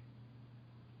 totally.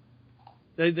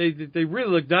 They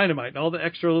really look dynamite, and all the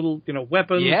extra little,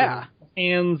 weapons and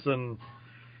hands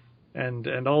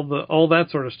and all that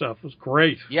sort of stuff was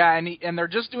great. Yeah, and they're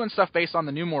just doing stuff based on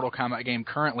the new Mortal Kombat game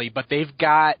currently, but they've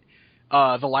got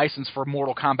the license for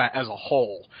Mortal Kombat as a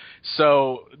whole.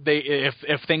 So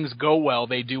if things go well,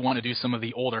 they do want to do some of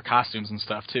the older costumes and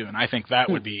stuff too, and I think that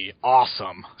would be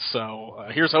awesome. So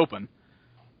here's hoping.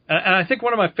 And I think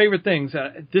one of my favorite things,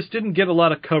 this didn't get a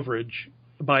lot of coverage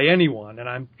by anyone, and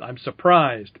I'm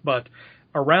surprised, but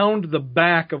around the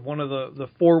back of one of the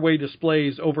four-way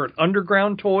displays over at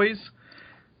Underground Toys,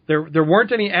 there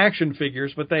weren't any action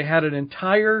figures, but they had an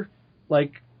entire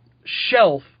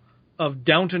shelf of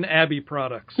Downton Abbey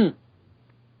products.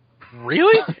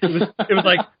 Really? It was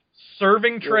like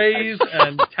serving trays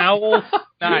and towels.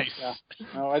 Nice. Yeah.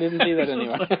 No, I didn't see that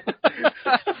anyway.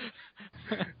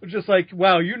 It's just like,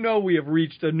 wow, we have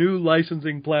reached a new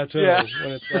licensing plateau. Yeah.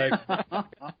 When it's like,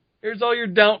 here's all your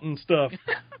Downton stuff.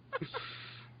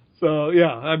 So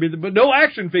yeah, I mean, but no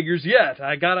action figures yet.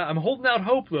 I'm holding out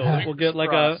hope though that we'll get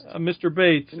like a Mr.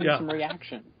 Bates. And Yeah. some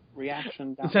reaction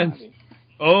down the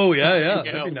Oh yeah,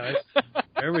 that'd be nice.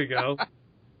 There we go.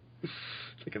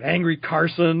 Like an angry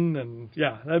Carson, and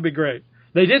yeah, that'd be great.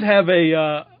 They did have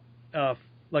a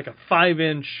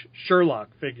 5-inch Sherlock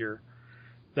figure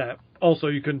that also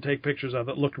you couldn't take pictures of.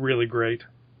 It looked really great.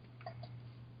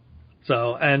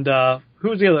 So, and who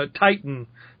was the other? Titan,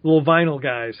 the little vinyl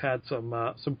guys had some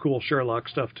cool Sherlock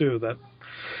stuff too that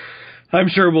I'm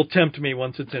sure will tempt me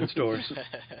once it's in stores.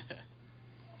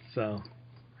 So,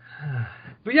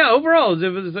 but yeah, overall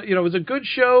it was a good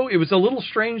show. It was a little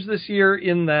strange this year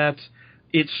in that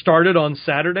it started on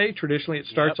Saturday. Traditionally, it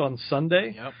starts on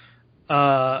Sunday. Yep.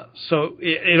 So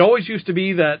it always used to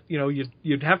be that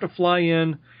you'd have to fly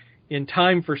in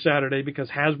time for Saturday because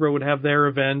Hasbro would have their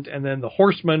event, and then the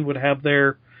Horsemen would have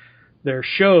their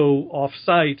show off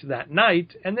site that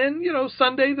night, and then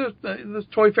Sunday the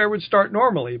Toy Fair would start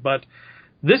normally. But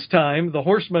this time the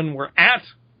Horsemen were at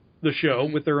the show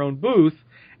with their own booth,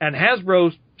 and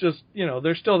Hasbro's just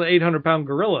they're still the 800-pound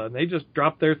gorilla, and they just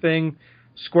dropped their thing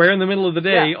square in the middle of the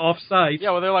day off site.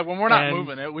 Yeah, well, they're like, well, we're not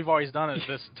moving it. We've always done it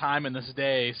this time and this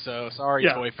day, so sorry,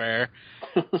 Toy Fair.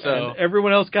 So and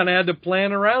everyone else kind of had to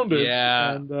plan around it.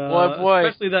 Yeah. And, well, boy,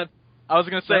 especially that. I was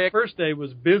going to say that first day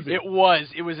was busy. It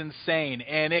was insane,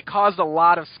 and it caused a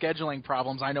lot of scheduling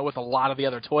problems, I know, with a lot of the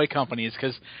other toy companies,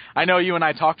 because I know you and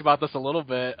I talked about this a little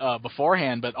bit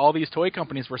beforehand, but all these toy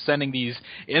companies were sending these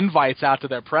invites out to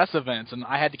their press events, and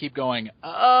I had to keep going,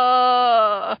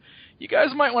 you guys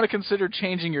might want to consider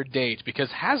changing your date because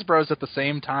Hasbro's at the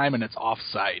same time and it's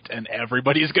off-site and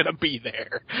everybody's going to be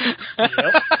there.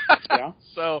 Yep. Yeah.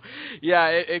 So, yeah,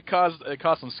 it caused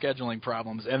some scheduling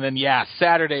problems. And then, yeah,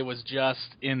 Saturday was just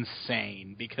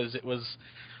insane because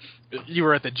you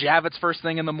were at the Javits first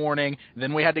thing in the morning,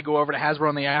 then we had to go over to Hasbro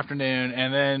in the afternoon,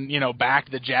 and then, back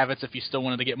to the Javits if you still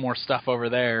wanted to get more stuff over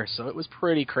there. So it was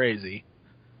pretty crazy.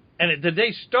 And the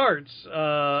day starts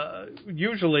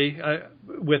usually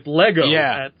with Lego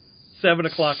at 7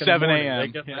 o'clock in the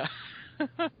morning. 7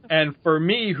 a.m. And for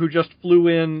me, who just flew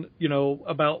in,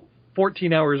 about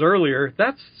 14 hours earlier,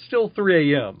 that's still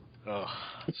 3 a.m. Ugh.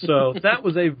 So that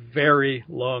was a very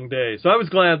long day. So I was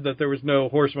glad that there was no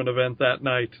Horseman event that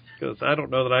night, because I don't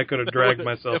know that I could have dragged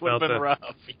myself out been rough.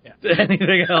 to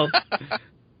anything else.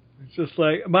 It's just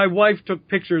like, my wife took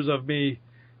pictures of me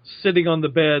sitting on the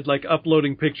bed, like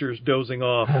uploading pictures, dozing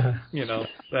off,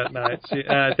 that night.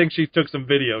 I think she took some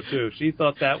video too. She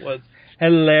thought that was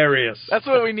hilarious. That's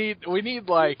what we need. We need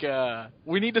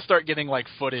we need to start getting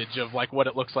footage of what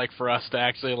it looks like for us to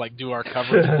actually do our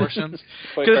coverage portions.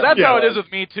 Because that's how it is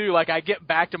with me too. I get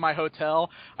back to my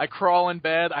hotel, I crawl in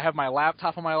bed, I have my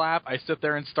laptop on my lap, I sit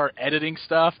there and start editing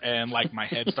stuff, and my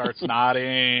head starts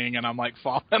nodding, and I'm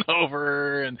falling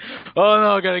over, and oh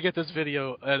no, I gotta get this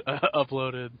video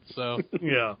uploaded. So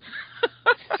yeah.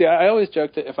 See, I always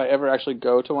joke that if I ever actually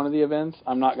go to one of the events,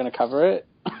 I'm not going to cover it.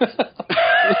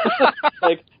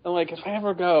 If I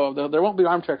ever go, there won't be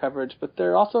armchair coverage, but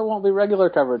there also won't be regular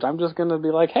coverage. I'm just going to be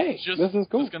hey, this is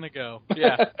cool. Just going to go.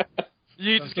 Yeah.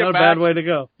 You just get not a back. bad way to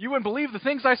go. You wouldn't believe the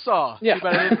things I saw. Yeah. Too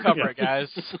bad I didn't cover it, guys.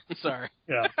 Sorry.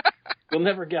 Yeah. You'll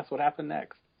never guess what happened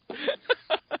next.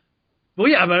 Well,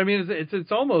 yeah, but I mean,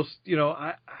 it's almost,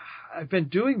 I've been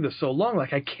doing this so long,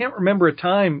 I can't remember a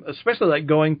time, especially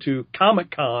going to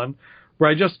Comic-Con, where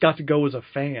I just got to go as a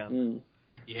fan.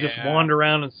 Yeah. Just wander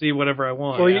around and see whatever I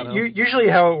want. Well, usually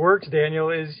how it works, Daniel,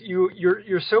 is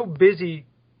you're so busy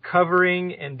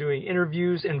covering and doing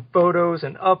interviews and photos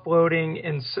and uploading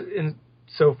and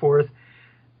so forth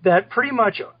that pretty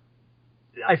much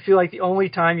I feel like the only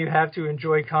time you have to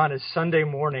enjoy con is Sunday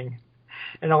morning.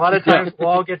 And a lot of times we'll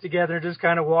all get together and just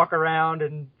kind of walk around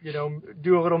and,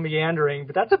 do a little meandering,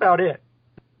 but that's about it.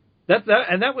 That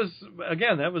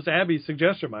was Abby's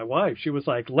suggestion, my wife. She was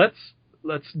like, let's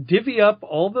divvy up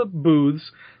all the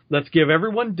booths. Let's give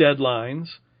everyone deadlines.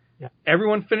 Yeah.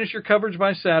 Everyone finish your coverage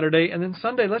by Saturday, and then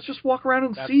Sunday, let's just walk around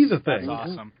and see the thing.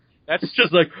 That's awesome. It's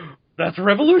just that's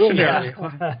revolutionary.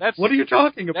 Yeah. What are you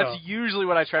talking about? That's usually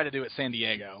what I try to do at San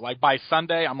Diego. By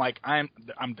Sunday,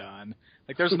 I'm done.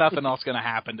 There's nothing else going to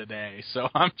happen today, so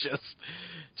I'm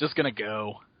just going to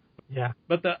go. Yeah.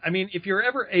 But if you're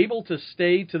ever able to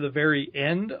stay to the very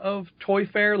end of Toy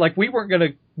Fair, we weren't going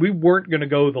to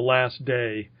go the last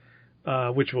day,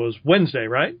 which was Wednesday,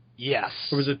 right? Yes.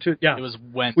 Or was it two? Yeah. It was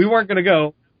Wednesday. We weren't going to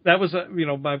go. That was I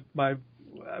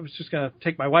was just going to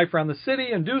take my wife around the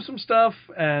city and do some stuff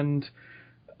and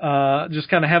just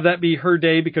kind of have that be her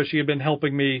day because she had been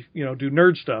helping me, do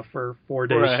nerd stuff for 4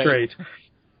 days straight.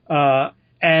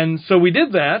 And so we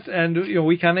did that, and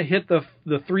we kind of hit the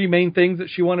three main things that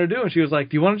she wanted to do. And she was like,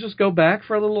 "Do you want to just go back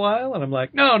for a little while?" And I'm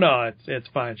like, "No, it's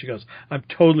fine." She goes, "I'm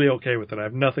totally okay with it. I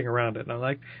have nothing around it." And I'm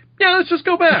like, "Yeah, let's just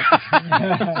go back."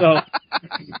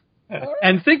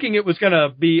 And thinking it was going to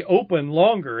be open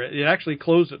longer, it actually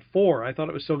closed at 4. I thought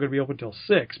it was still going to be open till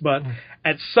 6. But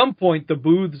at some point, the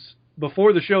booths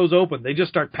before the show's open, they just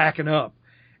start packing up.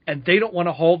 And they don't want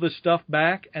to haul this stuff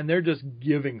back, and they're just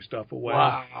giving stuff away.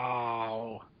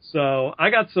 Wow. So I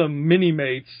got some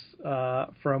mini-mates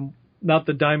from not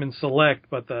the Diamond Select,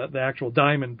 but the actual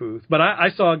Diamond booth. But I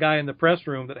saw a guy in the press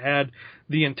room that had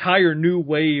the entire new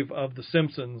wave of the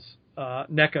Simpsons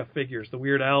NECA figures, the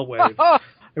Weird Al wave.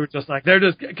 It was just they're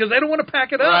just, because they don't want to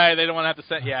pack it up. Right, they don't want to have to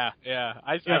set, yeah.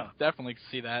 I definitely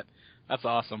see that. That's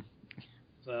awesome.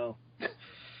 So...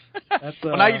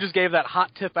 well, now you just gave that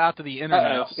hot tip out to the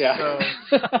internet. Yeah.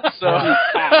 So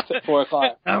at 4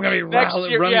 o'clock. I'm going to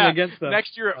be running against them.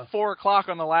 Next year at 4 o'clock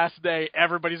on the last day,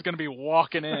 everybody's going to be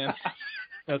walking in.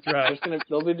 That's right. There's going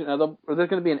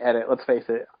to be an edit. Let's face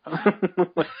it.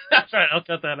 That's right. I'll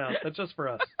cut that out. That's just for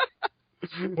us.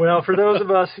 Well, for those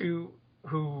of us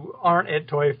who aren't at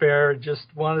Toy Fair, just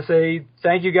want to say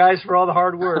thank you guys for all the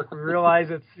hard work. We realize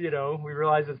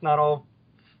it's not all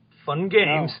fun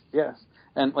games. No. Yes.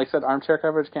 And like I said, armchair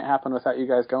coverage can't happen without you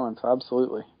guys going, so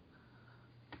absolutely.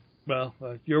 Well,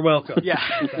 you're welcome. Yeah.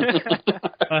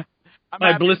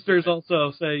 My blisters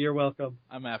also say you're welcome.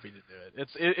 I'm happy to do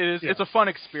it. It's a fun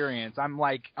experience. I'm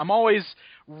always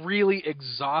really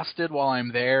exhausted while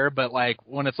I'm there, but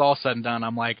when it's all said and done,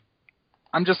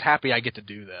 I'm just happy I get to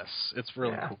do this. It's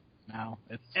really cool. now.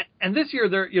 It's And this year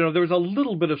there was a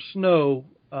little bit of snow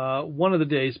one of the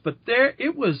days, but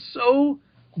it was so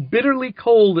bitterly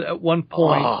cold at one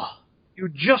point. You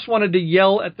just wanted to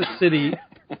yell at the city.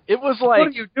 It was like, what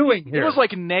are you doing here? It was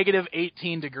like negative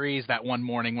 18 degrees that one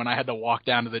morning when I had to walk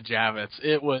down to the Javits.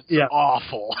 It was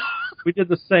awful. We did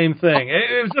the same thing.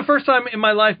 It was the first time in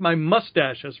my life my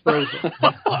mustache has frozen.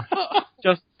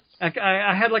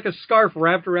 I had like a scarf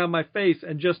wrapped around my face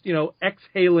and just,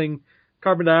 exhaling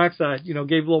carbon dioxide,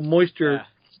 gave a little moisture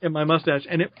in my mustache,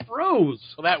 and it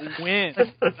froze. Well, that wind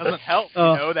doesn't help,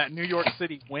 that New York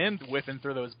City wind whipping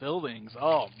through those buildings.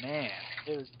 Oh, man.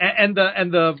 And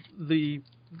the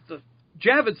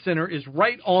Javits Center is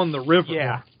right on the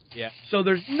river. Yeah. So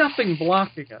there's nothing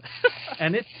blocking it.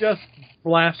 And it's just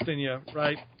blasting you,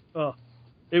 right? Oh,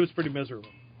 it was pretty miserable.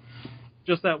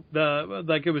 Just that,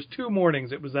 it was 2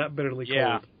 mornings, it was that bitterly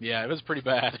cold. Yeah, it was pretty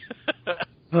bad.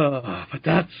 But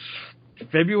that's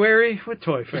February with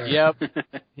Toy Fair. Yep.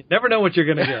 You never know what you're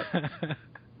going to get.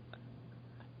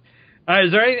 All right,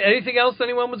 is there anything else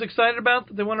anyone was excited about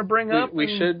that they want to bring up? We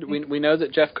know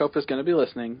that Jeff Cope is going to be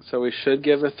listening, so we should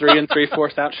give a 3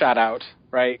 3/4 out shout out,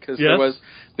 right? Because there was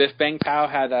Biff Bang Pow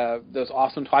had those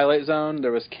awesome Twilight Zone.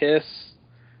 There was Kiss,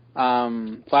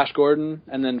 Flash Gordon,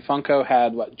 and then Funko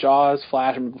had Jaws,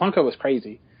 Flash. And Funko was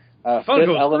crazy. Funko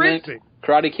was Element, crazy.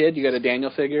 Karate Kid. You got a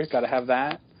Daniel figure. Got to have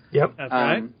that. Yep. That's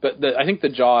right. But I think the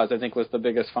Jaws, was the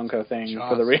biggest Funko thing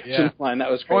for the reaction line. That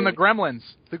was crazy. Oh, and the Gremlins.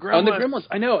 The Gremlins.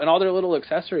 I know, and all their little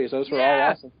accessories. Those were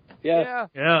all awesome. Yes.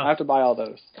 Yeah. I have to buy all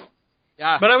those.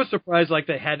 Yeah. But I was surprised,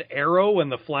 they had Arrow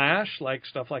and the Flash,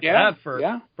 stuff like that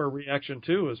for reaction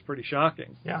too. Was pretty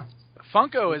shocking. Yeah.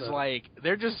 Funko is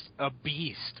they're just a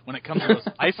beast when it comes to those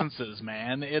licenses,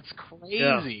 man. It's crazy.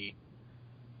 Yeah.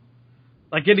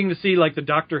 Like getting to see the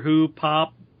Doctor Who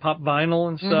pop vinyl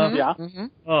and stuff. Mm-hmm. Yeah. Mm-hmm.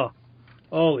 Oh,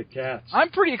 holy cats! I'm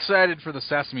pretty excited for the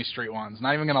Sesame Street ones.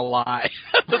 Not even gonna lie.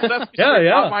 The Sesame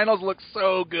Street pop vinyls look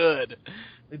so good.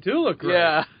 They do look great.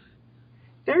 Yeah.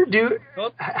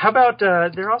 How about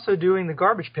they're also doing the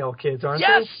Garbage Pail Kids, aren't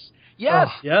they? Yes.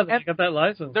 Oh, yeah, they got that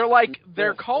license.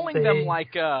 They're calling them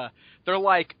they're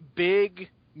like big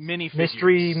minifigures.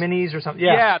 Mystery minis or something.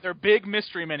 Yeah, they're big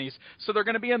mystery minis. So they're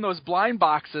going to be in those blind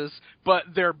boxes, but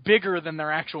they're bigger than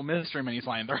their actual mystery minis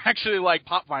line. They're actually like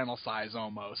pop vinyl size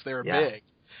almost. They're big.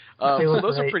 So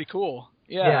those are pretty cool.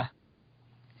 Yeah.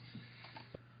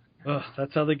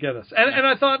 That's how they get us. And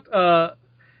I thought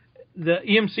the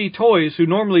EMC Toys, who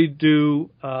normally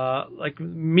do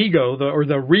Mego, or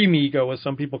the Re-Mego as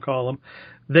some people call them,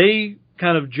 they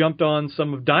kind of jumped on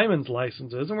some of Diamond's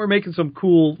licenses, and we're making some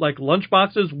cool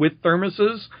lunchboxes with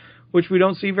thermoses, which we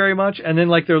don't see very much, and then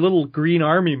their little green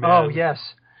army men. Oh yes.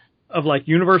 Of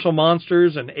Universal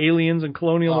Monsters and Aliens and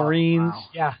Colonial Marines. Wow.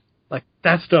 Yeah.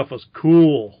 That stuff was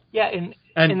cool. Yeah,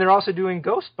 and they're also doing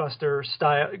Ghostbuster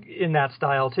style in that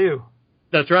style too.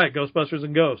 That's right, Ghostbusters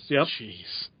and Ghosts. Yep.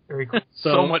 Jeez. Very cool.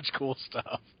 So much cool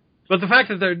stuff. But the fact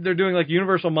that they're doing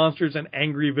Universal Monsters and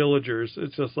Angry Villagers,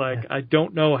 it's just I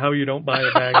don't know how you don't buy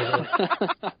a bag of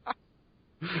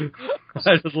it.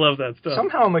 I just love that stuff.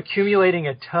 Somehow I'm accumulating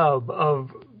a tub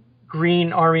of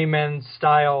Green Army Men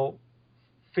style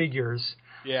figures.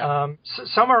 Yeah.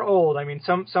 Some are old. I mean,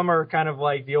 some are kind of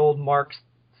like the old Marx,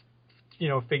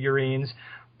 figurines,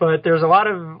 but there's a lot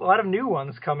of new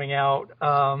ones coming out.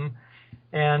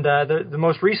 And the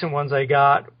most recent ones I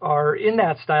got are in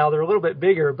that style. They're a little bit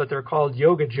bigger, but they're called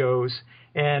Yoga Joes.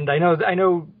 And I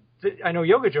know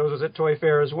Yoga Joes was at Toy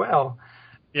Fair as well.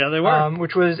 Yeah, they were.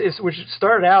 Which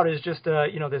started out as just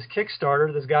this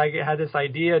Kickstarter. This guy had this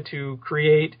idea to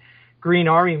create Green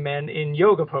Army Men in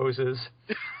yoga poses,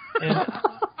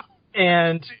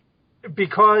 and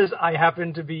because I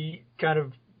happen to be kind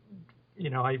of,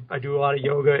 I do a lot of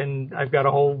yoga, and I've got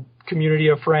a whole community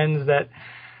of friends that.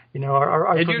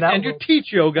 Are and from you, that and you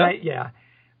teach yoga.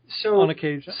 So on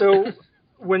occasion. So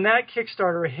when that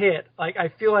Kickstarter hit, I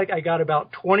feel like I got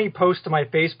about 20 posts to my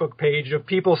Facebook page of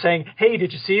people saying, "Hey,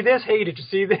 did you see this? Hey, did you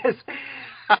see this?"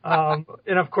 And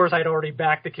of course, I'd already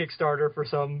backed the Kickstarter for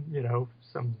some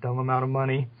dumb amount of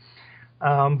money.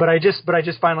 But I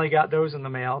just finally got those in the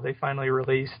mail. They finally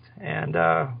released and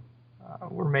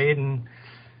were made, and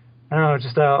I don't know,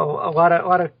 just a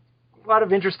lot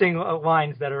of interesting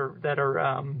lines that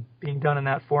are being done in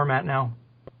that format now.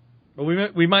 Well,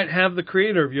 we might have the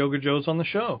creator of Yoga Joe's on the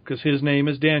show because his name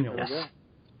is Daniel. Yes.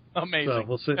 Amazing.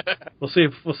 So we'll see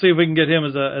if we can get him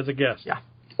as a guest. Yeah.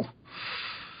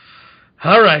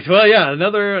 All right. Well, yeah,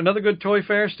 another good Toy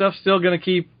Fair stuff. Still going to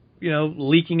keep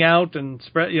leaking out and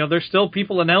spread. There's still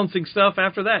people announcing stuff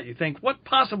after that. You think what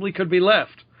possibly could be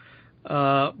left?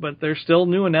 But there's still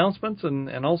new announcements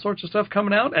and all sorts of stuff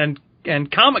coming out, and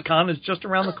and Comic-Con is just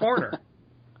around the corner,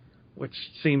 which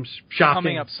seems shocking.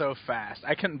 Coming up so fast.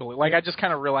 I couldn't believe. Like, I just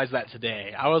kind of realized that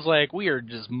today. I was like, we are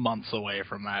just months away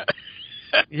from that.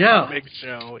 Yeah, big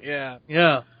show. Yeah.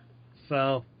 Yeah.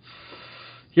 So,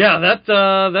 yeah, that's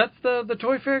the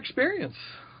Toy Fair experience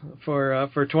for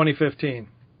 2015.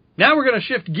 Now we're going to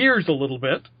shift gears a little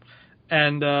bit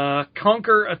and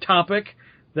conquer a topic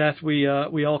that we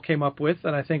all came up with,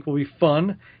 and I think will be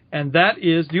fun. And that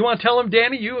is, do you want to tell them,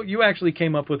 Danny? You actually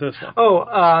came up with this one.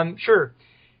 Oh, sure.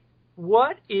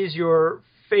 What is your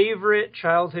favorite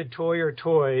childhood toy or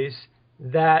toys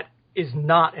that is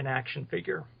not an action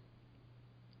figure?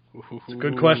 It's a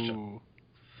good question.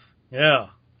 Yeah.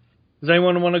 Does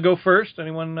anyone want to go first?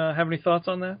 Anyone have any thoughts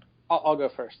on that? I'll go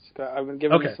first. I've been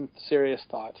giving it some serious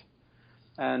thought,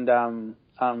 and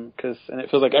it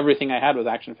feels like everything I had was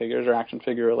action figures or action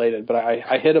figure related. But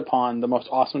I hit upon the most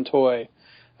awesome toy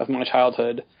of my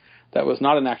childhood that was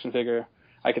not an action figure.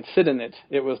 I could sit in it.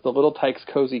 It was the Little Tikes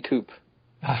Cozy Coupe.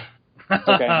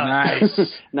 Okay,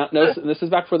 nice. No, this is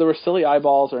back before there were silly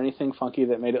eyeballs or anything funky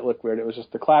that made it look weird. It was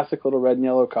just the classic little red and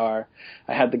yellow car.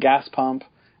 I had the gas pump,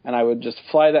 and I would just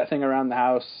fly that thing around the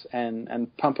house and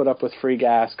pump it up with free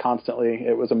gas constantly.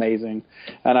 It was amazing.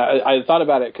 And I thought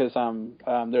about it because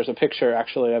there's a picture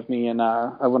actually of me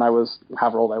of when I was,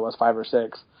 however old I was, 5 or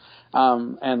 6,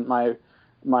 and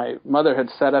my mother had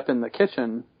set up in the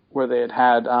kitchen where they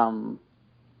had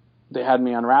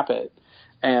me unwrap it,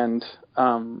 and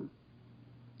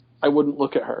I wouldn't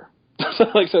look at her. So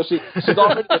she's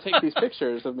already going to take these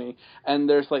pictures of me, and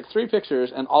there's like 3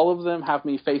 pictures, and all of them have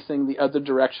me facing the other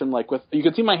direction, like you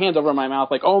can see my hands over my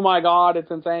mouth, like, oh my God, it's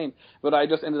insane. But I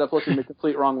just ended up looking the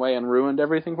complete wrong way and ruined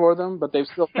everything for them, but they've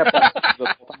still kept that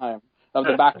the whole time, of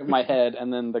the back of my head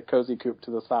and then the Cozy Coupe to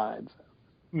the sides.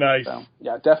 Nice. So,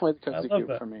 yeah, definitely the Cozy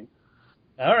Coupe for me.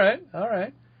 All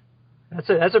right.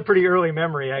 That's a pretty early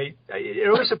memory. It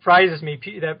always surprises me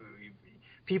that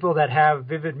people that have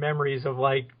vivid memories of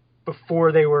like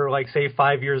before they were like say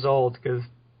 5 years old, because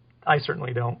I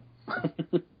certainly don't.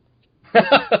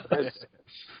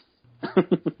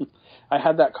 I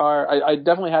had that car. I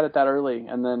definitely had it that early,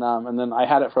 and then I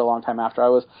had it for a long time after. I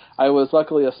was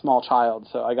luckily a small child,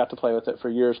 so I got to play with it for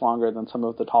years longer than some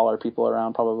of the taller people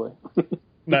around, probably.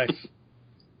 Nice.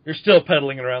 You're still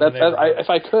pedaling around the neighborhood. If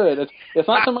I could. It's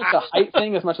not so much a height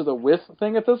thing as much as a width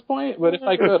thing at this point, but if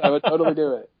I could, I would totally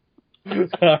do it.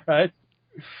 All right.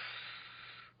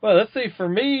 Well, let's see. For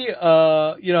me,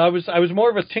 I was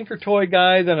more of a Tinker Toy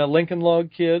guy than a Lincoln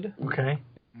Log kid. Okay.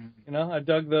 I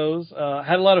dug those.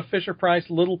 Had a lot of Fisher Price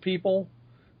Little People.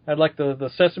 Had like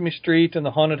the Sesame Street and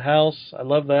the Haunted House. I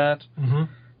love that. Mm-hmm.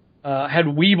 Had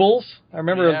Weebles. I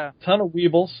remember a ton of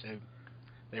Weebles.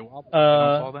 They wobble. They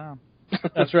don't fall down.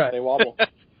 That's right. They wobble.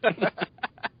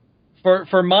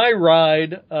 For my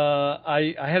ride,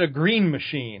 I had a Green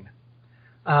Machine.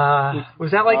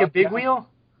 Was that like a big wheel?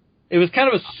 It was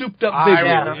kind of a souped up big wheel.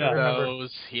 I remember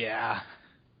those. Yeah.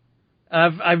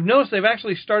 I've noticed they've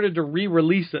actually started to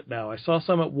re-release it now. I saw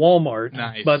some at Walmart.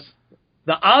 Nice. But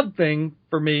the odd thing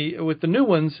for me with the new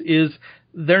ones is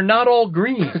they're not all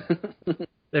green.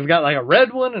 They've got like a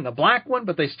red one and a black one,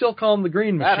 but they still call them the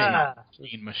Green Machine.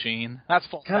 Green Machine. That's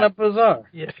full. Kind of bizarre.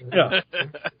 Yeah.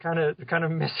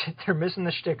 They're missing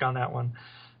the shtick on that one.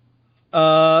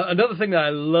 Another thing that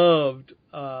I loved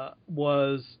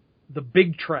was the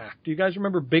Big Track. Do you guys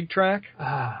remember Big Track?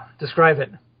 Describe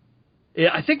it. Yeah,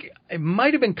 I think it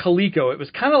might have been Coleco. It was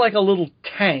kind of like a little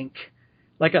tank,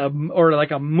 like a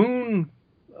moon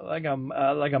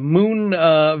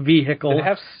vehicle. Did it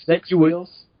have 6 wheels?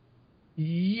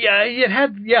 Yeah, it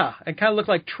had. Yeah, it kind of looked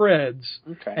like treads.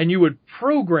 Okay. And you would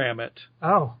program it.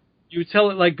 Oh. You would tell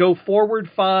it like go forward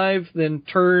 5, then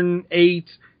turn 8,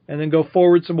 and then go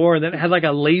forward some more. And then it had like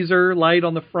a laser light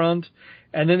on the front.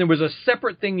 And then there was a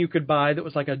separate thing you could buy that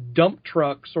was like a dump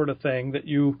truck sort of thing that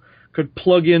you could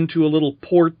plug into a little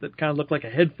port that kind of looked like a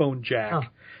headphone jack. Huh.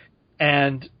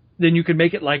 And then you could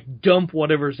make it like dump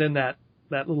whatever's in that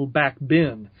little back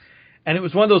bin. And it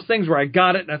was one of those things where I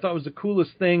got it and I thought it was the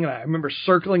coolest thing. And I remember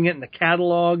circling it in the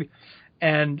catalog.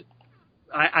 And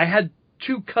I had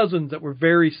 2 cousins that were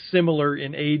very similar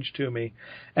in age to me.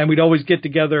 And we'd always get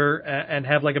together and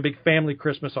have like a big family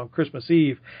Christmas on Christmas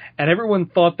Eve. And everyone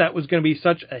thought that was going to be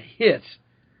such a hit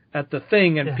at the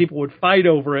thing, and people would fight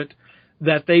over it,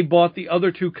 that they bought the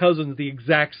other 2 cousins the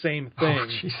exact same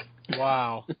thing. Oh,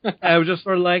 wow. I was just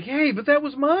sort of like, hey, but that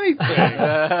was my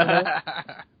thing.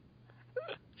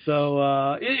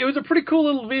 So it was a pretty cool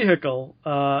little vehicle.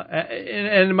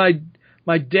 And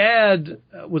my dad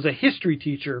was a history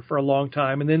teacher for a long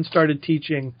time and then started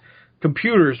teaching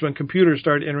computers when computers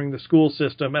started entering the school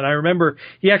system. And I remember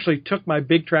he actually took my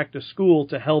Big Track to school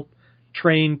to help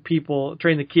train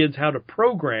the kids how to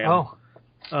program. Oh.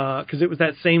 Because it was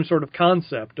that same sort of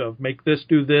concept of make this,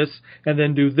 do this, and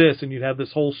then do this, and you'd have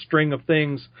this whole string of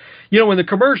things. You know, in the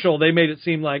commercial, they made it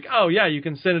seem like, oh, yeah, you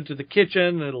can send it to the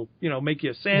kitchen, it'll, make you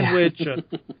a sandwich.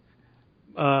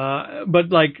 But,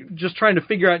 like, just trying to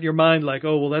figure out in your mind, like,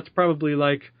 oh, well, that's probably,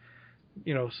 like,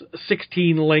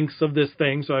 16 lengths of this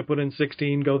thing, so I put in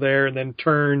 16, go there, and then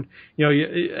turn,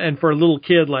 and for a little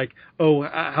kid, like, oh,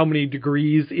 how many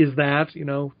degrees is that?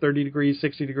 30 degrees,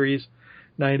 60 degrees.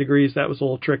 9 degrees, that was a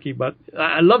little tricky, but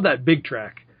I love that Big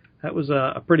Track. That was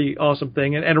a pretty awesome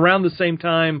thing. And around the same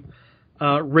time,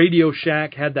 Radio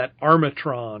Shack had that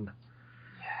Armatron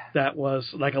that was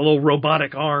like a little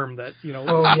robotic arm that,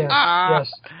 Oh,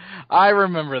 yes. I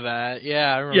remember that.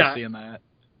 Yeah, I remember seeing that.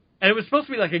 And it was supposed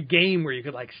to be like a game where you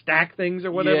could like stack things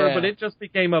or whatever, but it just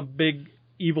became a big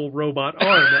evil robot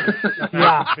arm.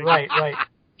 Right.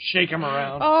 Shake him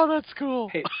around. Oh, that's cool.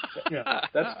 Hey,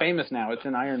 that's famous now. It's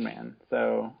in Iron Man.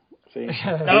 So, see.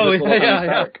 Oh,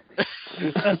 yeah.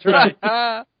 That's right.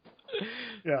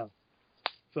 Yeah.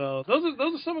 So those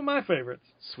are some of my favorites.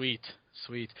 Sweet.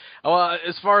 Well,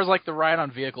 as far as like the ride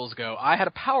on vehicles go, I had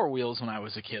a Power Wheels when I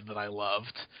was a kid that I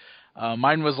loved.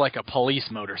 Mine was like a police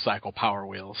motorcycle, Power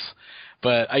Wheels.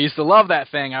 But I used to love that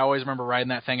thing. I always remember riding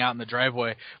that thing out in the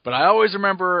driveway. But I always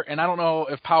remember, and I don't know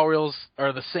if Power Wheels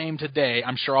are the same today.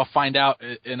 I'm sure I'll find out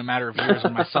in a matter of years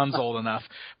when my son's old enough.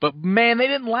 But, man, they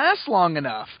didn't last long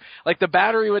enough. Like, the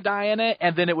battery would die in it,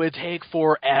 and then it would take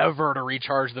forever to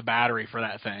recharge the battery for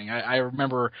that thing. I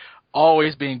remember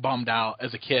always being bummed out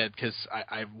as a kid because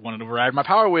I wanted to ride my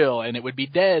Power Wheel and it would be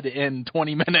dead in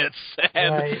 20 minutes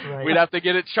and we'd have to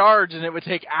get it charged and it would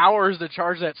take hours to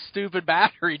charge that stupid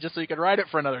battery just so you could ride it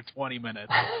for another 20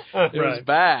 minutes. It was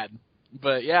bad.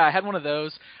 But yeah, I had one of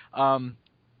those.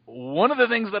 One of the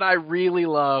things that I really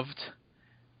loved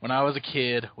when I was a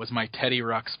kid was my Teddy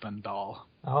Ruxpin doll.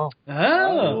 Oh. I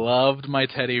loved my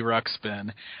Teddy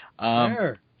Ruxpin.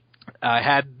 Sure. I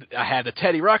had the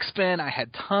Teddy Ruxpin. I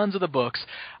had tons of the books.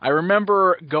 I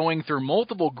remember going through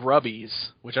multiple Grubbies,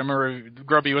 which I remember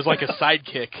Grubby was like a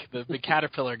sidekick, the big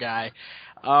caterpillar guy,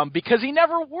 because he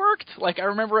never worked. Like I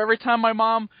remember every time my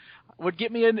mom would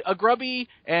get me a Grubby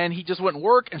and he just wouldn't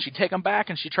work, and she'd take him back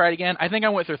and she'd try it again. I think I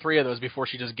went through 3 of those before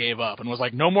she just gave up and was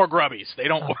like, "No more Grubbies. They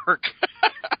don't work."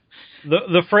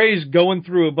 The phrase "going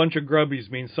through a bunch of Grubbies"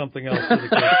 means something else to the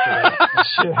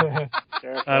kids today.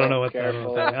 I don't know what that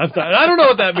means. I don't know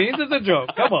what that means. It's a joke.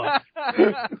 Come on.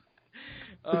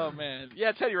 Oh man,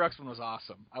 yeah, Teddy Ruxpin was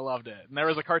awesome. I loved it, and there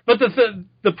was a cartoon. But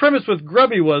the premise with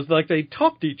Grubby was like they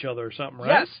talked to each other or something,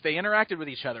 right? Yes, they interacted with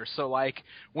each other. So like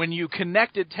when you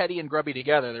connected Teddy and Grubby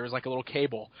together, there was like a little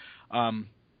cable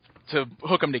to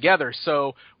hook them together.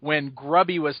 So when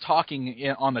Grubby was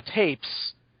talking on the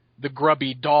tapes, the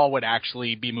Grubby doll would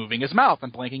actually be moving his mouth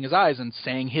and blinking his eyes and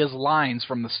saying his lines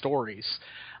from the stories.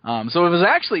 So it was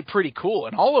actually pretty cool.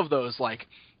 And all of those, like,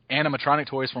 animatronic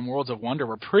toys from Worlds of Wonder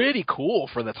were pretty cool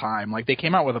for the time. Like, they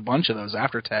came out with a bunch of those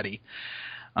after Teddy.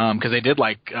 Because they did,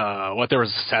 like, there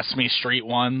was Sesame Street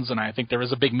ones, and I think there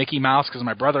was a big Mickey Mouse, because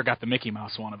my brother got the Mickey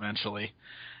Mouse one eventually.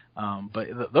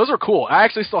 But those are cool. I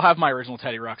actually still have my original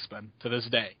Teddy Ruxpin to this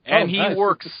day. And he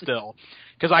works still.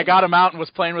 Because I got him out and was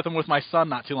playing with him with my son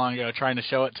not too long ago, trying to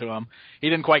show it to him. He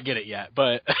didn't quite get it yet,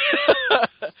 but...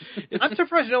 I'm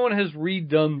surprised no one has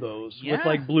redone those with,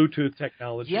 like, Bluetooth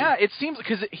technology. Yeah, it seems...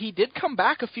 Because he did come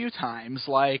back a few times,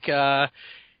 like...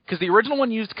 Because the original one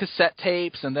used cassette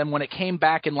tapes, and then when it came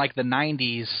back in, like, the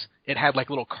 90s, it had, like,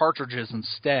 little cartridges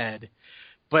instead.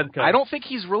 But I don't think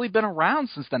he's really been around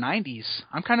since the 90s.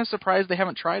 I'm kind of surprised they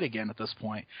haven't tried again at this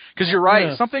point. Because you're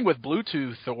right, something with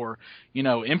Bluetooth or,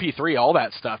 MP3, all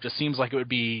that stuff just seems like it would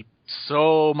be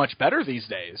so much better these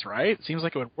days, right? It seems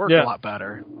like it would work a lot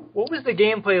better. What was the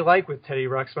gameplay like with Teddy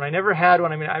Ruxpin? I never had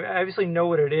one. I mean, I obviously know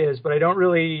what it is, but I don't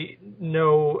really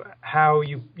know how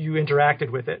you interacted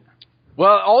with it.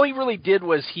 Well, all he really did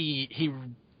was he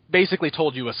basically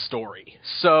told you a story.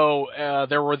 So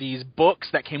there were these books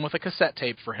that came with a cassette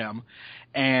tape for him,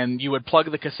 and you would plug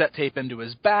the cassette tape into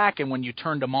his back, and when you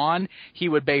turned him on, he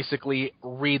would basically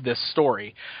read this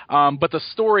story. But the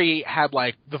story had,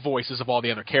 like, the voices of all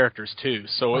the other characters, too.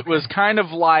 So it was kind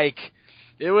of like...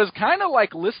 It was kind of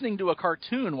like listening to a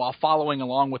cartoon while following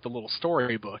along with the little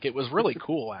storybook. It was really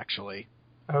cool, actually.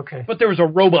 Okay. But there was a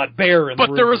robot bear in the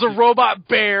room. But there was a robot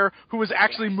bear who was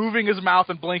actually moving his mouth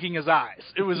and blinking his eyes.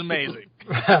 It was amazing.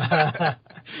 Yeah,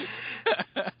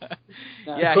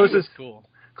 he was cool.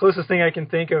 Closest thing I can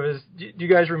think of is, do you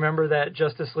guys remember that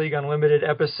Justice League Unlimited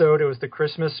episode? It was the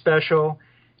Christmas special,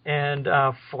 and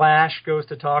Flash goes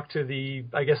to talk to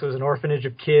I guess it was an orphanage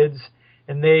of kids,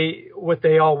 and what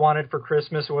they all wanted for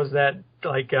Christmas was that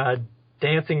like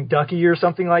dancing ducky or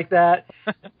something like that.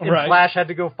 And Right. Flash had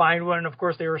to go find one, and of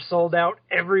course they were sold out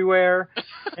everywhere.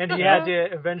 And he had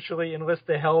to eventually enlist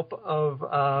the help of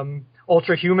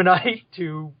Ultra Humanite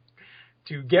to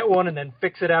get one and then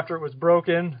fix it after it was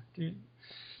broken.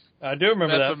 I do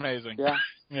remember That's that. amazing. Yeah.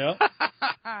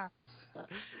 Yeah.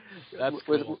 That's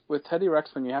with cool. with Teddy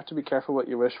Ruxpin, you have to be careful what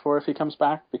you wish for if he comes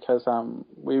back, because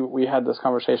we had this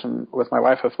conversation with my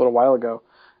wife a little while ago.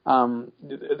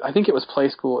 I think it was Play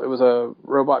School. It was a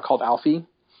robot called Alfie,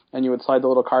 and you would slide the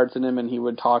little cards in him, and he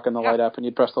would talk and the light up, and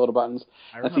you'd press the little buttons.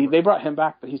 And see, they brought him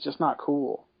back, but he's just not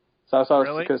cool. So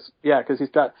Really? because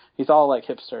he's all like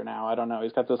hipster now. I don't know.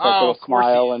 He's got this Oh, little of course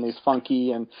smile, he and he's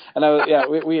funky, and I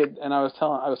was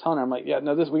telling her, I'm like, yeah,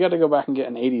 no, we got to go back and get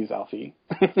an '80s Alfie.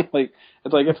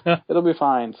 It'll be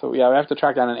fine. So yeah, we have to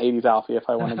track down an '80s Alfie if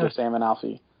I want to give Sam an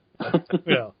Alfie.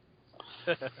 Yeah.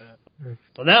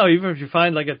 Well, now even if you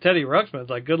find like a Teddy Ruxpin, it's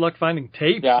like good luck finding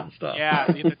tapes Yeah. and stuff. Yeah,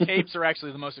 the tapes are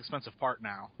actually the most expensive part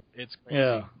now. It's crazy.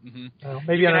 Yeah. Mm-hmm.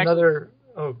 Maybe You on can another.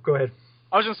 Oh, go ahead.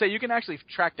 I was going to say, you can actually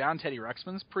track down Teddy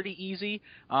Ruxpin's pretty easy,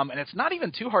 and it's not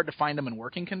even too hard to find them in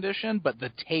working condition, but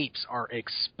the tapes are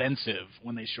expensive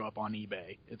when they show up on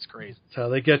eBay. It's crazy. That's how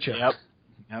they get you.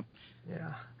 Yep.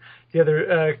 Yeah. The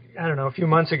other, I don't know, a few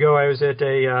months ago, I was at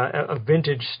a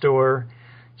vintage store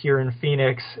here in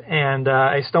Phoenix, and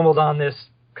I stumbled on this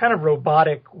kind of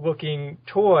robotic-looking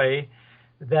toy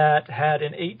that had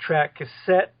an 8-track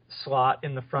cassette slot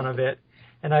in the front of it,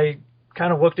 and I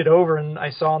kind of looked it over, and I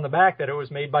saw on the back that it was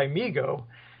made by Mego.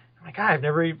 I'm like, I've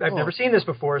never seen this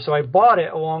before, so I bought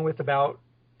it along with about,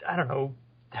 I don't know,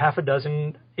 half a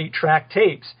dozen 8-track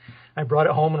tapes. I brought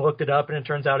it home and looked it up, and it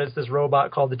turns out it's this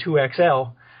robot called the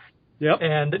 2XL. Yep.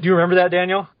 And do you remember that,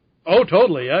 Daniel? Oh,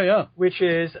 totally. Yeah, yeah. Which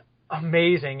is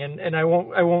amazing, and I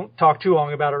won't talk too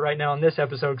long about it right now in this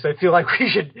episode, because I feel like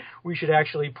we should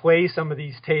actually play some of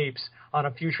these tapes on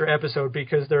a future episode,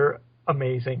 because they're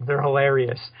amazing. They're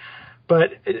hilarious.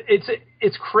 But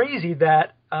it's crazy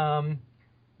that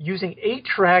using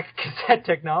 8-track cassette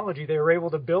technology, they were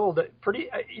able to build a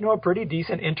pretty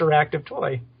decent interactive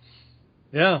toy.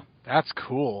 Yeah. That's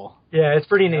cool. Yeah, it's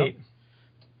pretty neat.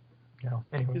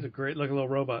 Anyway. He's a great looking little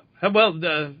robot. Well,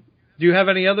 do you have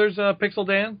any others, Pixel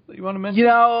Dan, that you want to mention? You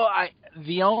know,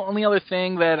 the only other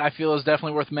thing that I feel is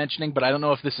definitely worth mentioning, but I don't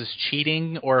know if this is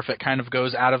cheating or if it kind of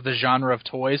goes out of the genre of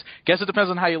toys. Guess it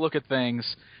depends on how you look at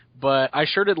things. But I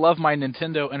sure did love my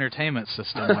Nintendo Entertainment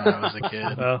System when I was a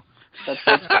kid. Well, That's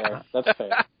fair. That's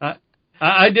fair.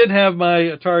 I did have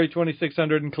my Atari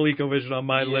 2600 and ColecoVision on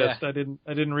my Yeah. list. I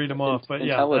didn't read them off, but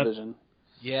yeah, television.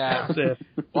 Yeah. that's it.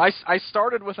 Well, I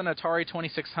started with an Atari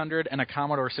 2600 and a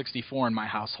Commodore 64 in my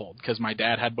household because my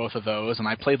dad had both of those, and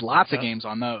I played lots of games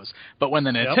on those. But when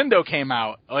the Nintendo came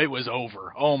out, it was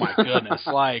over. Oh, my goodness.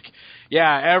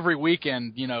 Every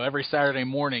weekend, every Saturday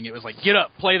morning, it was like, get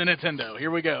up, play the Nintendo.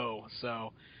 Here we go.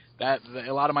 So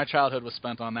a lot of my childhood was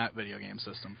spent on that video game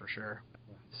system for sure.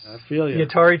 I feel you. The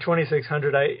Atari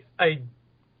 2600, I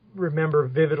remember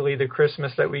vividly the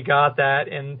Christmas that we got that,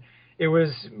 and it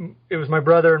was my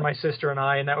brother and my sister and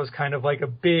I, and that was kind of like a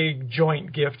big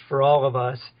joint gift for all of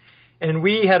us. And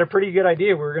we had a pretty good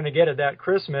idea we were going to get it that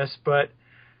Christmas, but,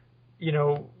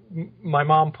 my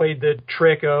mom played the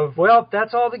trick of, well,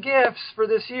 that's all the gifts for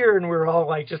this year, and we were all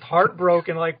like just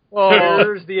heartbroken, like,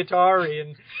 where's the Atari?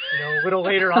 And, a little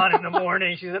later on in the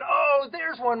morning, she said, oh,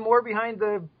 there's one more behind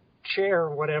the chair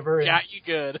or whatever. And Got you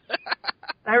good.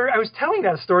 I was telling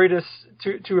that story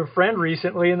to a friend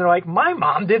recently, and they're like, my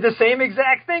mom did the same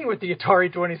exact thing with the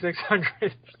Atari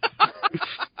 2600.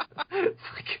 It's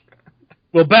like,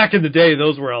 Well, back in the day,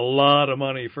 those were a lot of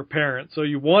money for parents, so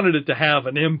you wanted it to have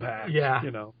an impact. Yeah.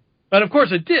 And of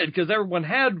course it did, because everyone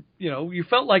had, you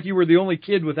felt like you were the only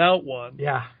kid without one.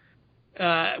 yeah.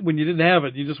 When you didn't have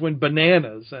it, you just went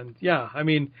bananas. And yeah, I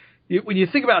mean, when you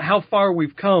think about how far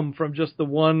we've come from just the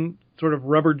one sort of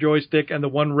rubber joystick and the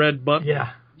one red button.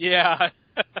 Yeah. Yeah.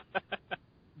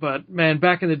 But man,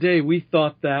 back in the day, we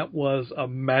thought that was a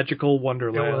magical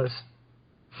wonderland. It was.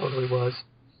 Totally was.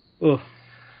 Ugh.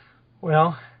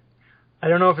 Well, I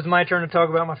don't know if it's my turn to talk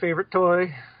about my favorite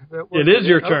toy. It is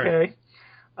your turn. Okay.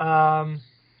 I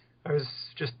was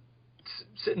just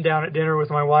sitting down at dinner with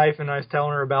my wife, and I was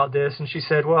telling her about this, and she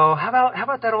said, well, how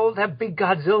about that big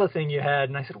Godzilla thing you had?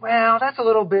 And I said, well, that's a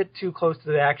little bit too close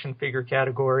to the action figure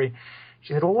category.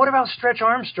 She said, well, what about Stretch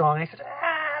Armstrong? And I said,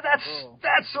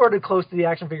 that's sort of close to the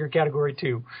action figure category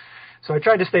too. So I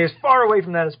tried to stay as far away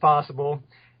from that as possible,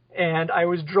 and I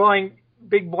was drawing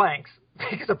big blanks.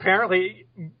 because apparently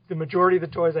the majority of the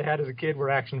toys I had as a kid were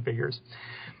action figures.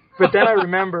 But then I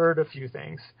remembered a few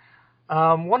things.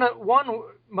 One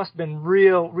must have been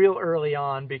real early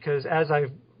on, because as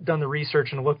I've done the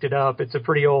research and looked it up, it's a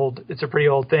pretty old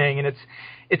thing, and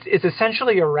it's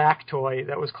essentially a rack toy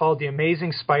that was called the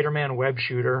Amazing Spider-Man Web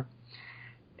Shooter.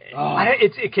 Oh.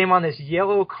 It came on this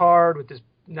yellow card with this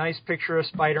nice picture of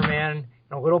Spider-Man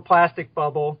and a little plastic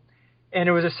bubble, and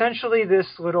it was essentially this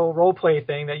little role play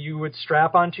thing that you would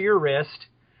strap onto your wrist,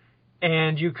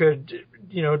 and you could,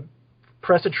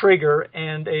 press a trigger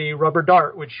and a rubber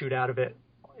dart would shoot out of it,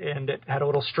 and it had a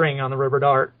little string on the rubber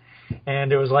dart,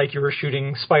 and it was like you were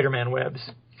shooting Spider-Man webs.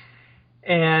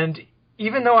 And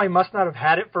even though I must not have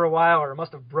had it for a while, or it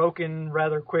must have broken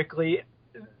rather quickly,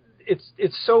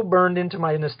 it's so burned into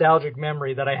my nostalgic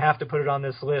memory that I have to put it on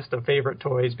this list of favorite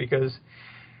toys, because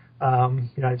I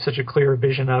have such a clear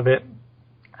vision of it.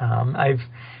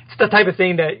 It's the type of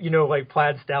thing that, like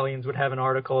Plaid Stallions would have an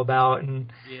article about,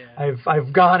 and yeah.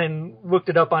 I've gone and looked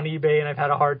it up on eBay, and I've had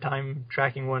a hard time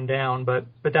tracking one down, but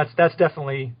that's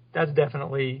definitely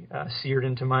seared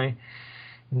into my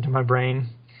brain.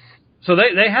 So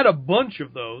they had a bunch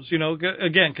of those,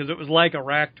 again, because it was like a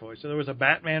rack toy. So there was a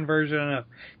Batman version, a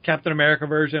Captain America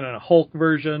version, and a Hulk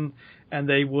version, and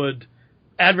they would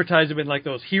advertise them in like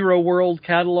those Hero World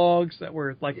catalogs that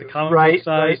were like the comic book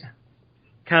size. Right.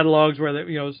 Catalogs where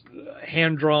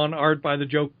hand drawn art by the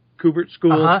Joe Kubert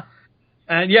School,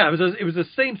 and yeah, it was the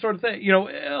same sort of thing.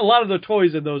 A lot of the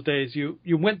toys in those days, you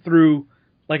went through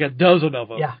like a dozen of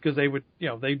them, because they would,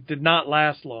 they did not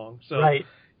last long. So right.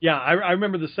 Yeah, I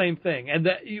remember the same thing, and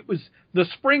that the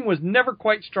spring was never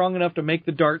quite strong enough to make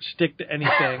the dart stick to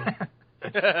anything,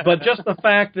 but just the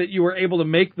fact that you were able to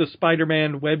make the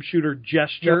Spider-Man web shooter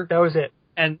gesture, yep, that was it,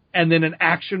 and then an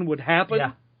action would happen.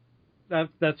 Yeah.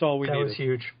 That's all we needed. That was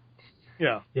huge.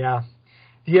 Yeah. Yeah.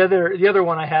 The other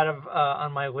one I had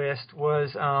on my list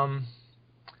was I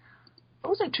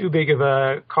wasn't too big of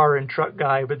a car and truck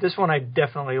guy, but this one I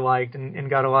definitely liked and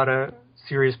got a lot of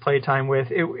serious playtime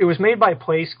with. It was made by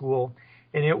Play School,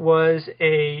 and it was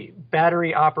a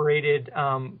battery operated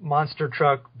monster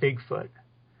truck Bigfoot,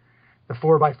 the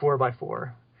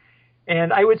 4x4x4.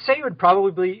 And I would say it would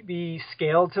probably be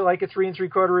scaled to like a 3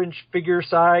 3/4 inch figure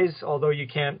size, although you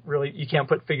can't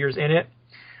put figures in it.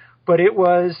 But it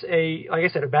was like I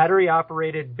said, a battery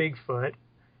operated Bigfoot,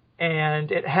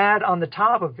 and it had on the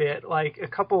top of it like a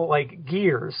couple like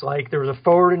gears, like there was a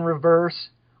forward and reverse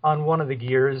on one of the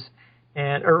gears,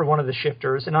 or one of the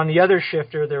shifters, and on the other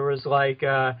shifter there was like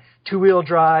 2-wheel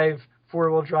drive,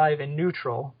 4-wheel drive, and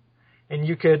neutral, and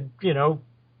you could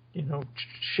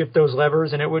shift those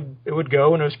levers and it would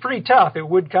go, and it was pretty tough. It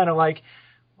would kind of like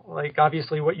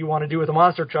obviously what you want to do with a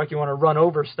monster truck, you want to run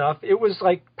over stuff. It was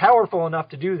like powerful enough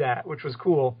to do that, which was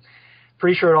cool.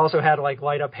 Pretty sure it also had like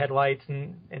light up headlights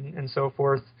and so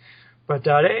forth. But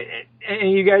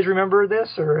any of you guys remember this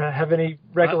or have any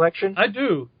recollection? I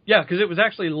do. Yeah, because it was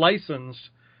actually licensed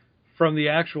from the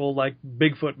actual like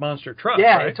Bigfoot monster truck.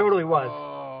 Yeah, right? It totally was.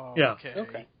 Oh, yeah.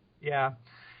 Okay. Yeah.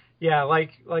 Yeah,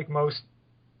 like most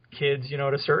kids,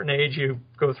 at a certain age, you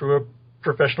go through a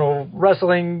professional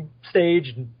wrestling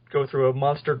stage and go through a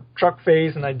monster truck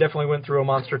phase, and I definitely went through a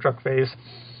monster truck phase.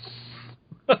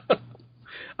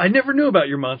 I never knew about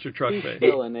your monster truck phase.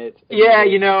 Yeah,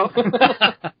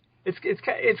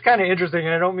 it's kind of interesting,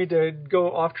 and I don't mean to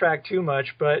go off track too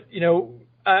much, but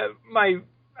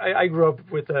I grew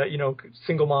up with a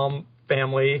single mom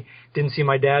family, didn't see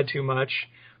my dad too much,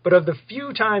 but of the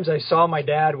few times I saw my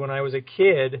dad when I was a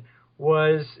kid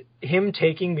was him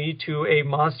taking me to a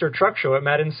monster truck show at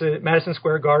Madison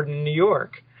Square Garden in New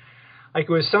York. Like,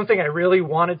 it was something I really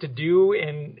wanted to do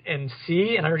and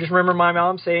see, and I just remember my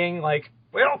mom saying, like,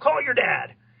 well, call your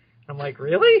dad. I'm like,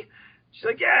 really? She's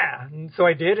like, yeah. And so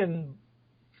I did, and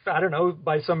I don't know,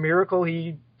 by some miracle,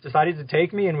 he decided to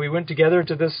take me, and we went together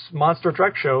to this monster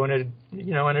truck show, and it,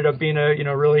 ended up being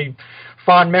a, really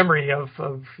fond memory of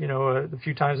the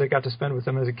few times I got to spend with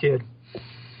him as a kid.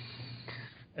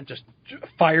 And just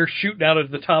fire shooting out of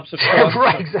the tops of trucks.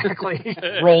 Right, exactly.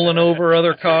 Rolling over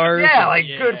other cars. Yeah, like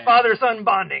good father-son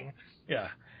bonding. Yeah.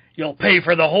 You'll pay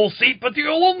for the whole seat, but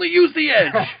you'll only use the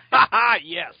edge.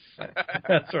 Yes.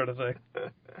 That sort of thing.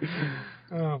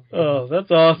 Oh,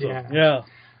 that's awesome. Yeah.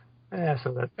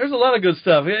 So there's a lot of good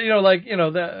stuff.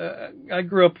 I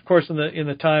grew up, of course, in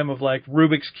the time of like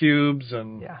Rubik's cubes,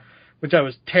 and which I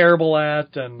was terrible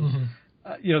at, and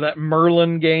that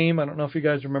Merlin game. I don't know if you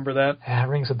guys remember that. Yeah, it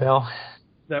rings a bell.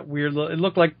 That weird.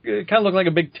 It kind of looked like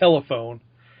a big telephone,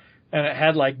 and it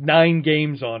had like 9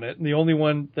 games on it, and the only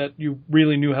one that you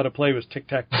really knew how to play was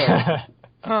tic-tac-toe.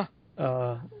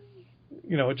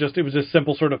 it was a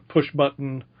simple sort of push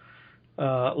button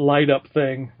light up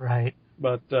thing. Right.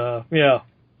 But yeah.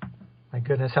 My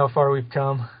goodness, how far we've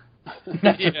come.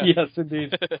 Yes,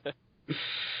 indeed.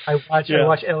 I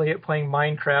watch Elliot playing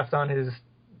Minecraft on his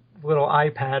little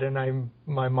iPad, and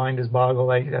my mind is boggled.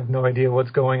 I have no idea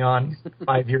what's going on. He's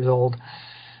 5 years old.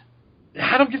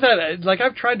 I don't get that. Like,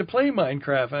 I've tried to play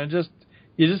Minecraft, and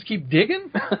you just keep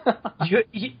digging.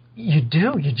 You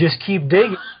do. You just keep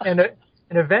digging, and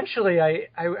eventually I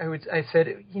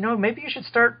said, maybe you should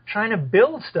start trying to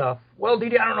build stuff. Well,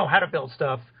 Didi, I don't know how to build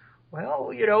stuff.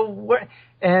 Well,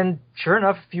 and sure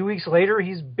enough, a few weeks later,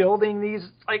 he's building these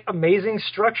like amazing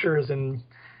structures, and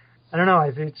I don't know.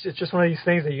 It's just one of these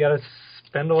things that you got to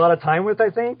spend a lot of time with, I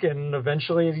think, and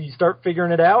eventually you start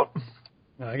figuring it out.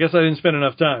 I guess I didn't spend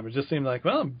enough time. It just seemed like,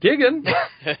 well, I'm digging.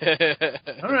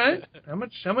 All right, how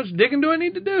much digging do I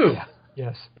need to do?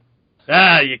 Yes.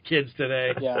 You kids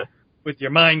today. Yeah. With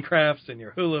your Minecrafts and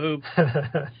your hula hoops.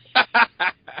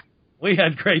 We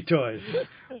had great toys.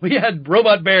 We had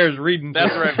robot bears reading.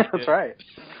 That's right. That's right.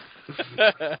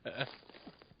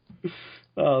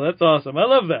 Oh, that's awesome. I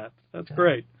love that. That's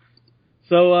great.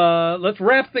 So let's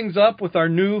wrap things up with our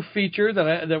new feature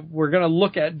that we're going to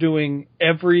look at doing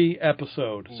every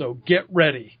episode. So get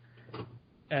ready.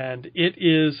 And it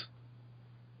is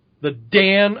the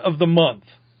Dan of the Month.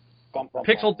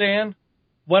 Pixel Dan,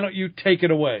 why don't you take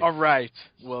it away? All right.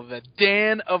 Well, the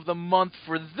Dan of the Month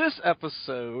for this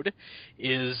episode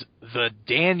is the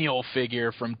Daniel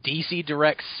figure from DC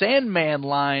Direct's Sandman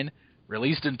line,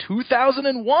 released in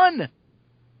 2001.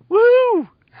 Woo!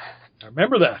 I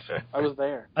remember that. I was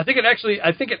there. I think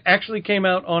it actually came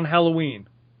out on Halloween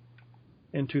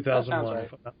in 2001, right.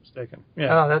 if I'm not mistaken.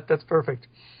 Yeah. Oh, that's perfect.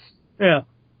 Yeah.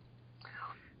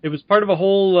 It was part of a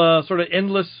whole sort of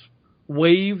endless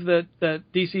wave that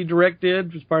DC Direct did.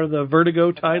 It was part of the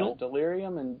Vertigo title.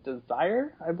 Delirium and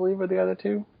Desire, I believe, are the other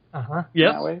two. Uh-huh.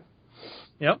 Yes. That wave.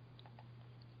 Yep.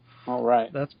 All right.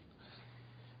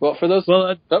 Well, for those...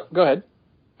 Well, go ahead.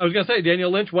 I was going to say,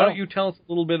 Daniel Lynch, why don't you tell us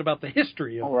a little bit about the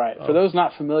history of... All right. For those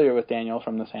not familiar with Daniel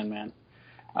from the Sandman,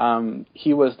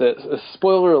 he was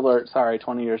spoiler alert, sorry,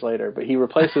 20 years later, but he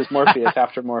replaces Morpheus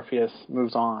after Morpheus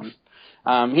moves on.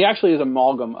 He actually is an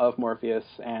amalgam of Morpheus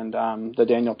and the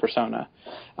Daniel persona.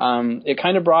 It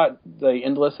kind of brought the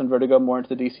Endless and Vertigo more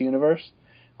into the DC universe.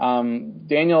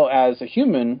 Daniel, as a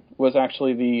human, was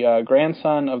actually the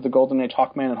grandson of the Golden Age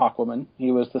Hawkman and Hawkwoman.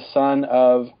 He was the son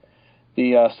of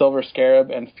the Silver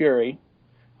Scarab and Fury.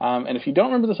 And if you don't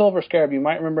remember the Silver Scarab, you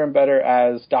might remember him better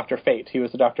as Dr. Fate. He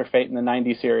was the Dr. Fate in the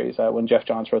 90s series when Jeff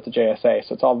Johns wrote the JSA.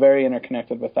 So it's all very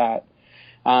interconnected with that.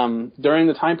 During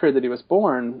the time period that he was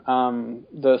born,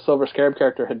 the Silver Scarab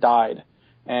character had died,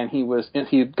 and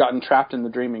he'd gotten trapped in the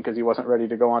dreaming because he wasn't ready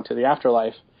to go on to the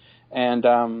afterlife. And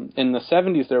in the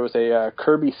 70s, there was a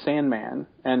Kirby Sandman,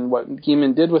 and what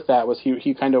Gaiman did with that was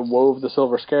he kind of wove the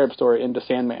Silver Scarab story into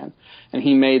Sandman, and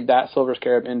he made that Silver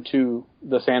Scarab into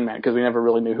the Sandman because we never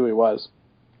really knew who he was.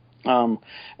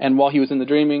 And while he was in the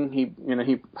dreaming,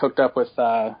 he hooked up with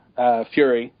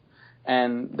Fury.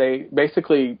 And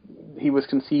he was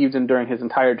conceived, and during his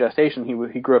entire gestation,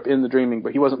 he grew up in the dreaming,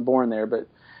 but he wasn't born there.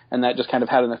 And that just kind of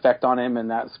had an effect on him,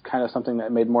 and that's kind of something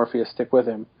that made Morpheus stick with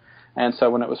him. And so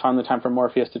when it was finally time for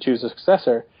Morpheus to choose a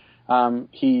successor,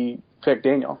 he picked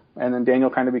Daniel, and then Daniel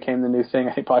kind of became the new thing.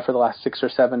 I think probably for the last 6 or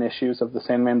 7 issues of the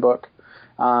Sandman book,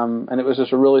 and it was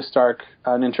just a really stark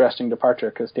and interesting departure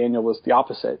because Daniel was the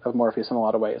opposite of Morpheus in a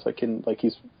lot of ways. Like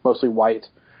he's mostly white.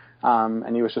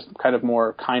 And he was just kind of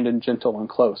more kind and gentle and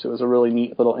close. It was a really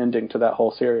neat little ending to that whole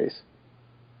series.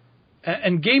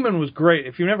 And Gaiman was great.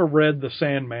 If you've never read The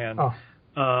Sandman,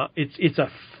 it's a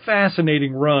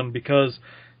fascinating run because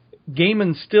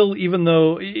Gaiman still, even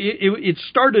though it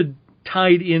started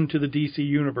tied into the DC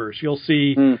universe, you'll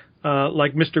see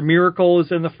like Mr. Miracle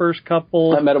is in the first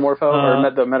couple. Metamorpho,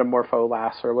 or the Metamorpho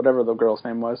lass, or whatever the girl's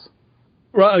name was.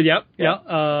 Yeah.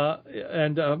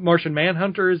 And Martian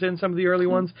Manhunter is in some of the early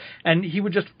ones. And he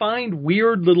would just find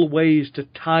weird little ways to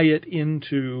tie it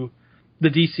into the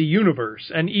DC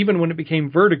universe. And even when it became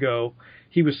Vertigo,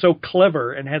 he was so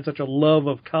clever and had such a love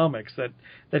of comics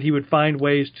that he would find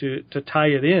ways to tie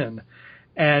it in.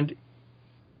 And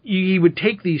he would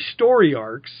take these story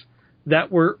arcs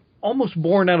that were almost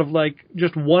born out of like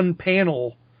just one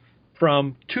panel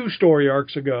from 2 story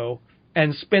arcs ago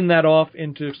and spin that off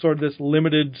into sort of this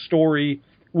limited story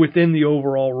within the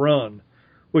overall run,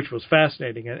 which was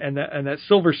fascinating. And that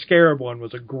Silver Scarab one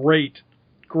was a great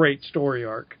story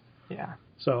arc. Yeah.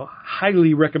 So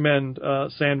highly recommend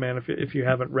Sandman if you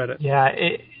haven't read it. Yeah.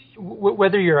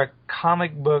 Whether you're a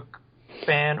comic book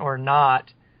fan or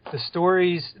not, the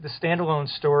standalone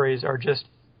stories are just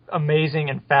amazing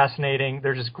and fascinating.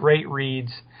 They're just great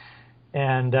reads,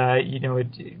 and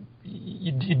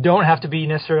you don't have to be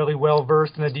necessarily well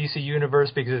versed in the DC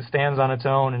universe because it stands on its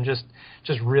own and just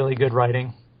really good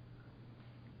writing.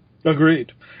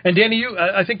 Agreed. And Danny,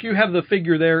 I think you have the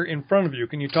figure there in front of you.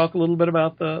 Can you talk a little bit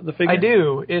about the figure? I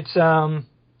do.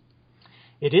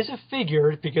 It is a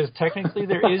figure because technically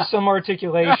there is some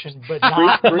articulation, but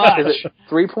not much. Is it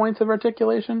 3 points of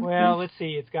articulation? Well, let's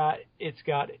see. It's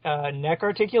got neck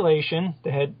articulation.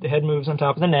 The head moves on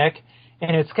top of the neck,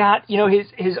 and it's got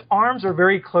his arms are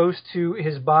very close to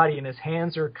his body, and his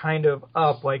hands are kind of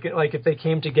up, like if they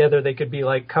came together, they could be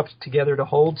like cupped together to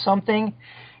hold something,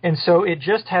 and so it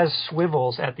just has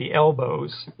swivels at the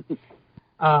elbows.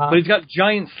 But he's got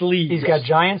giant sleeves. He's got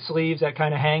giant sleeves that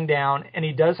kind of hang down, and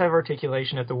he does have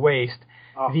articulation at the waist.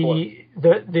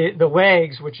 The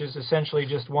legs, which is essentially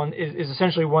just one, is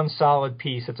essentially one solid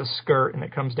piece. It's a skirt, and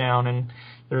it comes down, and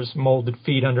there's molded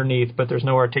feet underneath, but there's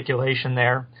no articulation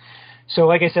there. So,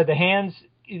 like I said, the hands,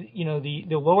 the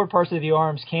lower parts of the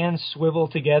arms can swivel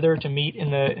together to meet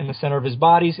in the center of his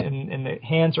bodies, and the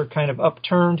hands are kind of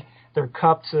upturned. They're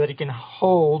cupped so that he can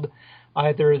hold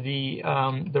either the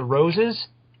roses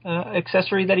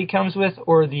accessory that he comes with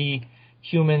or the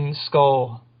human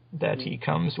skull that he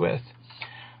comes with.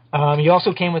 He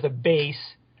also came with a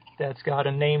base that's got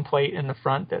a nameplate in the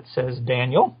front that says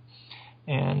Daniel,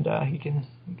 and he can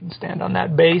stand on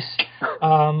that base.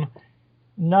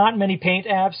 Not many paint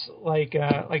apps,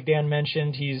 like Dan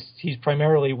mentioned. He's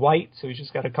primarily white, so he's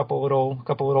just got a couple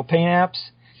little paint apps.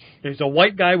 He's a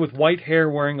white guy with white hair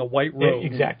wearing a white robe.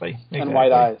 Exactly. And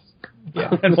white eyes.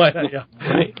 Yeah. And white eyes, yeah.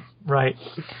 Right.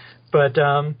 But,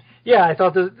 I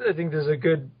think this is a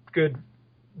good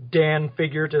Dan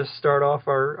figure to start off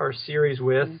our series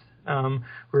with. We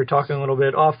were talking a little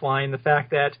bit offline, the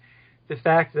fact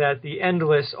that the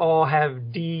Endless all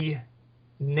have D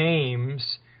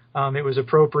names, it was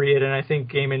appropriate, and I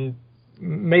think Gaiman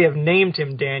may have named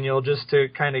him Daniel just to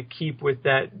kind of keep with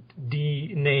that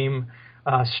D name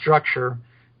structure,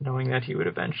 knowing that he would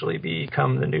eventually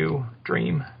become the new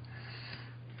Dream.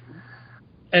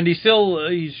 And he's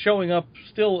showing up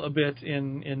still a bit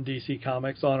in DC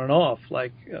Comics on and off.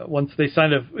 Like once they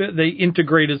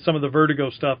integrated some of the Vertigo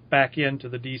stuff back into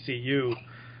the DCU,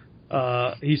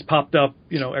 he's popped up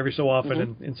every so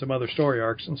often in some other story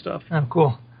arcs and stuff. Oh,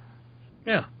 cool.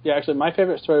 Yeah. Yeah, actually, my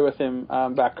favorite story with him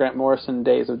back Grant Morrison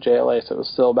days of JLA, so it was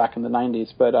still back in the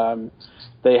 90s, but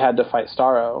they had to fight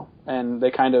Starro, and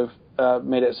they kind of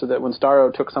made it so that when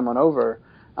Starro took someone over,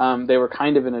 they were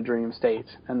kind of in a dream state,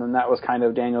 and then that was kind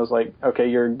of Daniel's like, okay,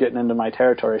 you're getting into my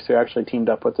territory, so he actually teamed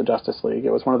up with the Justice League.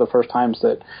 It was one of the first times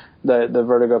that the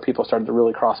Vertigo people started to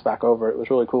really cross back over. It was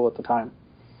really cool at the time.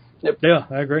 Yep. Yeah,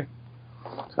 I agree.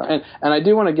 So, and I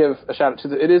do want to give a shout out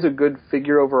to it is a good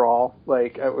figure overall.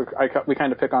 Like we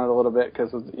kind of pick on it a little bit because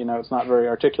it's not very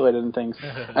articulated and things.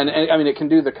 and I mean it can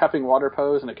do the cupping water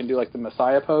pose and it can do like the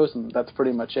Messiah pose and that's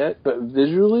pretty much it. But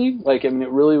visually, it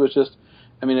really was just.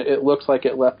 It looks like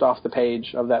it leapt off the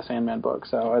page of that Sandman book.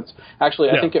 So it's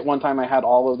actually I think at one time I had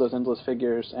all of those Endless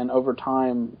figures, and over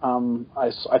time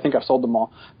I think I've sold them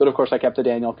all. But of course I kept the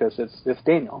Daniel because it's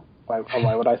Daniel.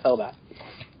 Why would I sell that?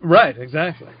 Right,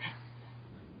 exactly.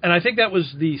 And I think that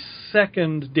was the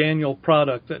second Daniel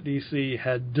product that DC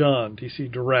had done,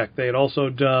 DC Direct. They had also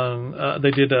done,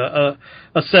 they did a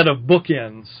set of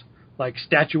bookends, like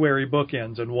statuary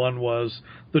bookends, and one was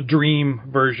the Dream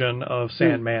version of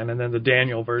Sandman, and then the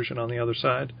Daniel version on the other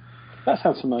side. That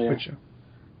sounds familiar.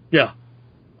 Yeah.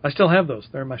 I still have those.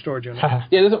 They're in my storage unit.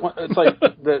 Yeah, it's like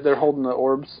they're holding the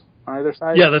orbs on either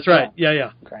side? Yeah, that's right.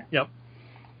 Yeah. Okay. Yep.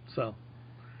 So...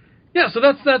 yeah, so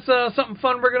that's something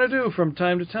fun we're going to do from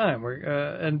time to time.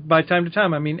 And by time to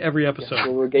time, I mean every episode. Yeah,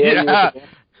 we're regaling you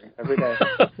every day.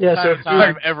 Yeah, so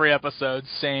every episode,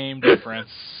 same difference.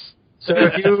 So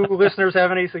if you listeners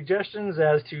have any suggestions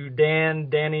as to Dan,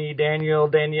 Danny, Daniel,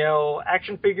 Danielle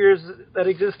action figures that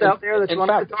exist out there that you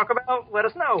want us to talk about, let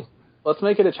us know. Let's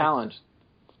make it a challenge.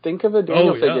 Think of a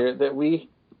Daniel figure that we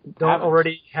don't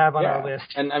already have on our list.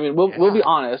 And we'll be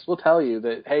honest. We'll tell you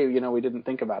that hey, we didn't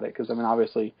think about it because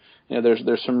obviously,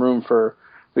 there's some room for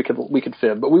we could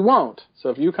fib, but we won't. So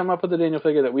if you come up with a Daniel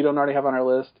figure that we don't already have on our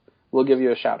list, we'll give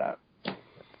you a shout out.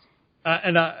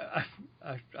 And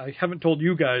I haven't told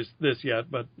you guys this yet,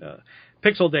 but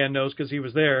Pixel Dan knows because he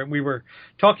was there, and we were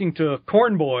talking to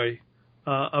Cornboy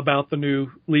about the new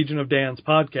Legion of Dan's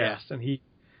podcast, and he.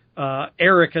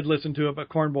 Eric had listened to it, but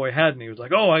Cornboy hadn't. He was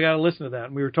like, I got to listen to that.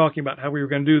 And we were talking about how we were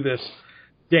going to do this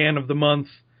Dan of the Month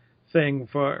thing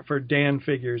for Dan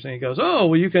figures. And he goes,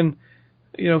 well, you can,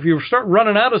 if you start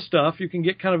running out of stuff, you can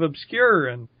get kind of obscure.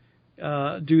 And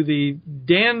do the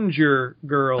Danger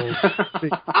Girls.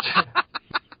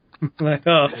 Like,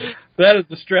 oh, that is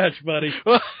the stretch, buddy.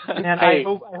 And Hey.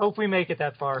 I hope we make it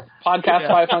that far. Podcast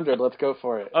 500. Let's go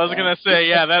for it. I was gonna say,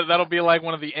 yeah, that'll be like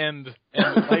one of the end.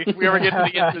 Like, if we ever get to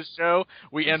the end of the show,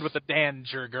 we end with the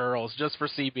Danger Girls just for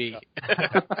CB.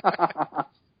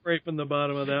 Right from the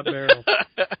bottom of that barrel.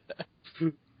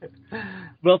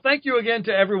 Well, thank you again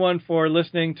to everyone for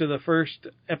listening to the first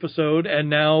episode, and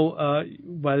now,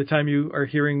 by the time you are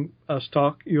hearing us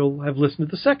talk, you'll have listened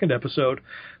to the second episode.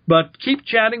 But keep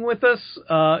chatting with us.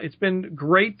 It's been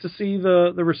great to see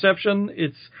the reception.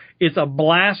 It's a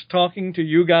blast talking to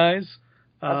you guys.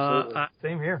 Absolutely.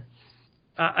 Same here.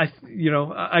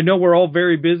 I know we're all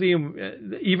very busy,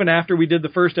 and even after we did the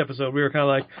first episode, we were kind of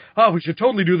like, oh, we should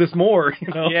totally do this more.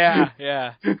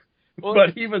 Yeah. Well,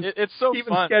 but even it's so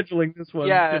even fun. scheduling this one,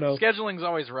 Yeah, scheduling's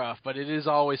always rough, but it is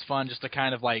always fun just to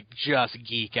kind of like just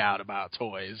geek out about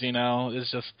toys.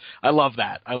 It's just I love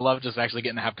that. I love just actually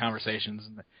getting to have conversations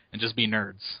and just be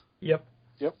nerds. Yep.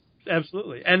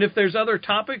 Absolutely. And if there's other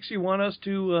topics you want us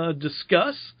to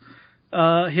discuss,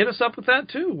 hit us up with that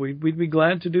too. We'd be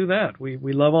glad to do that. We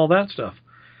love all that stuff.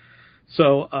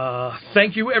 So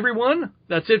thank you, everyone.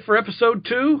 That's it for episode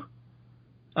 2.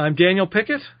 I'm Daniel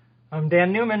Pickett. I'm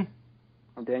Dan Newman.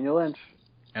 I'm Daniel Lynch.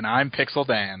 And I'm Pixel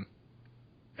Dan.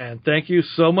 And thank you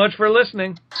so much for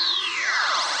listening.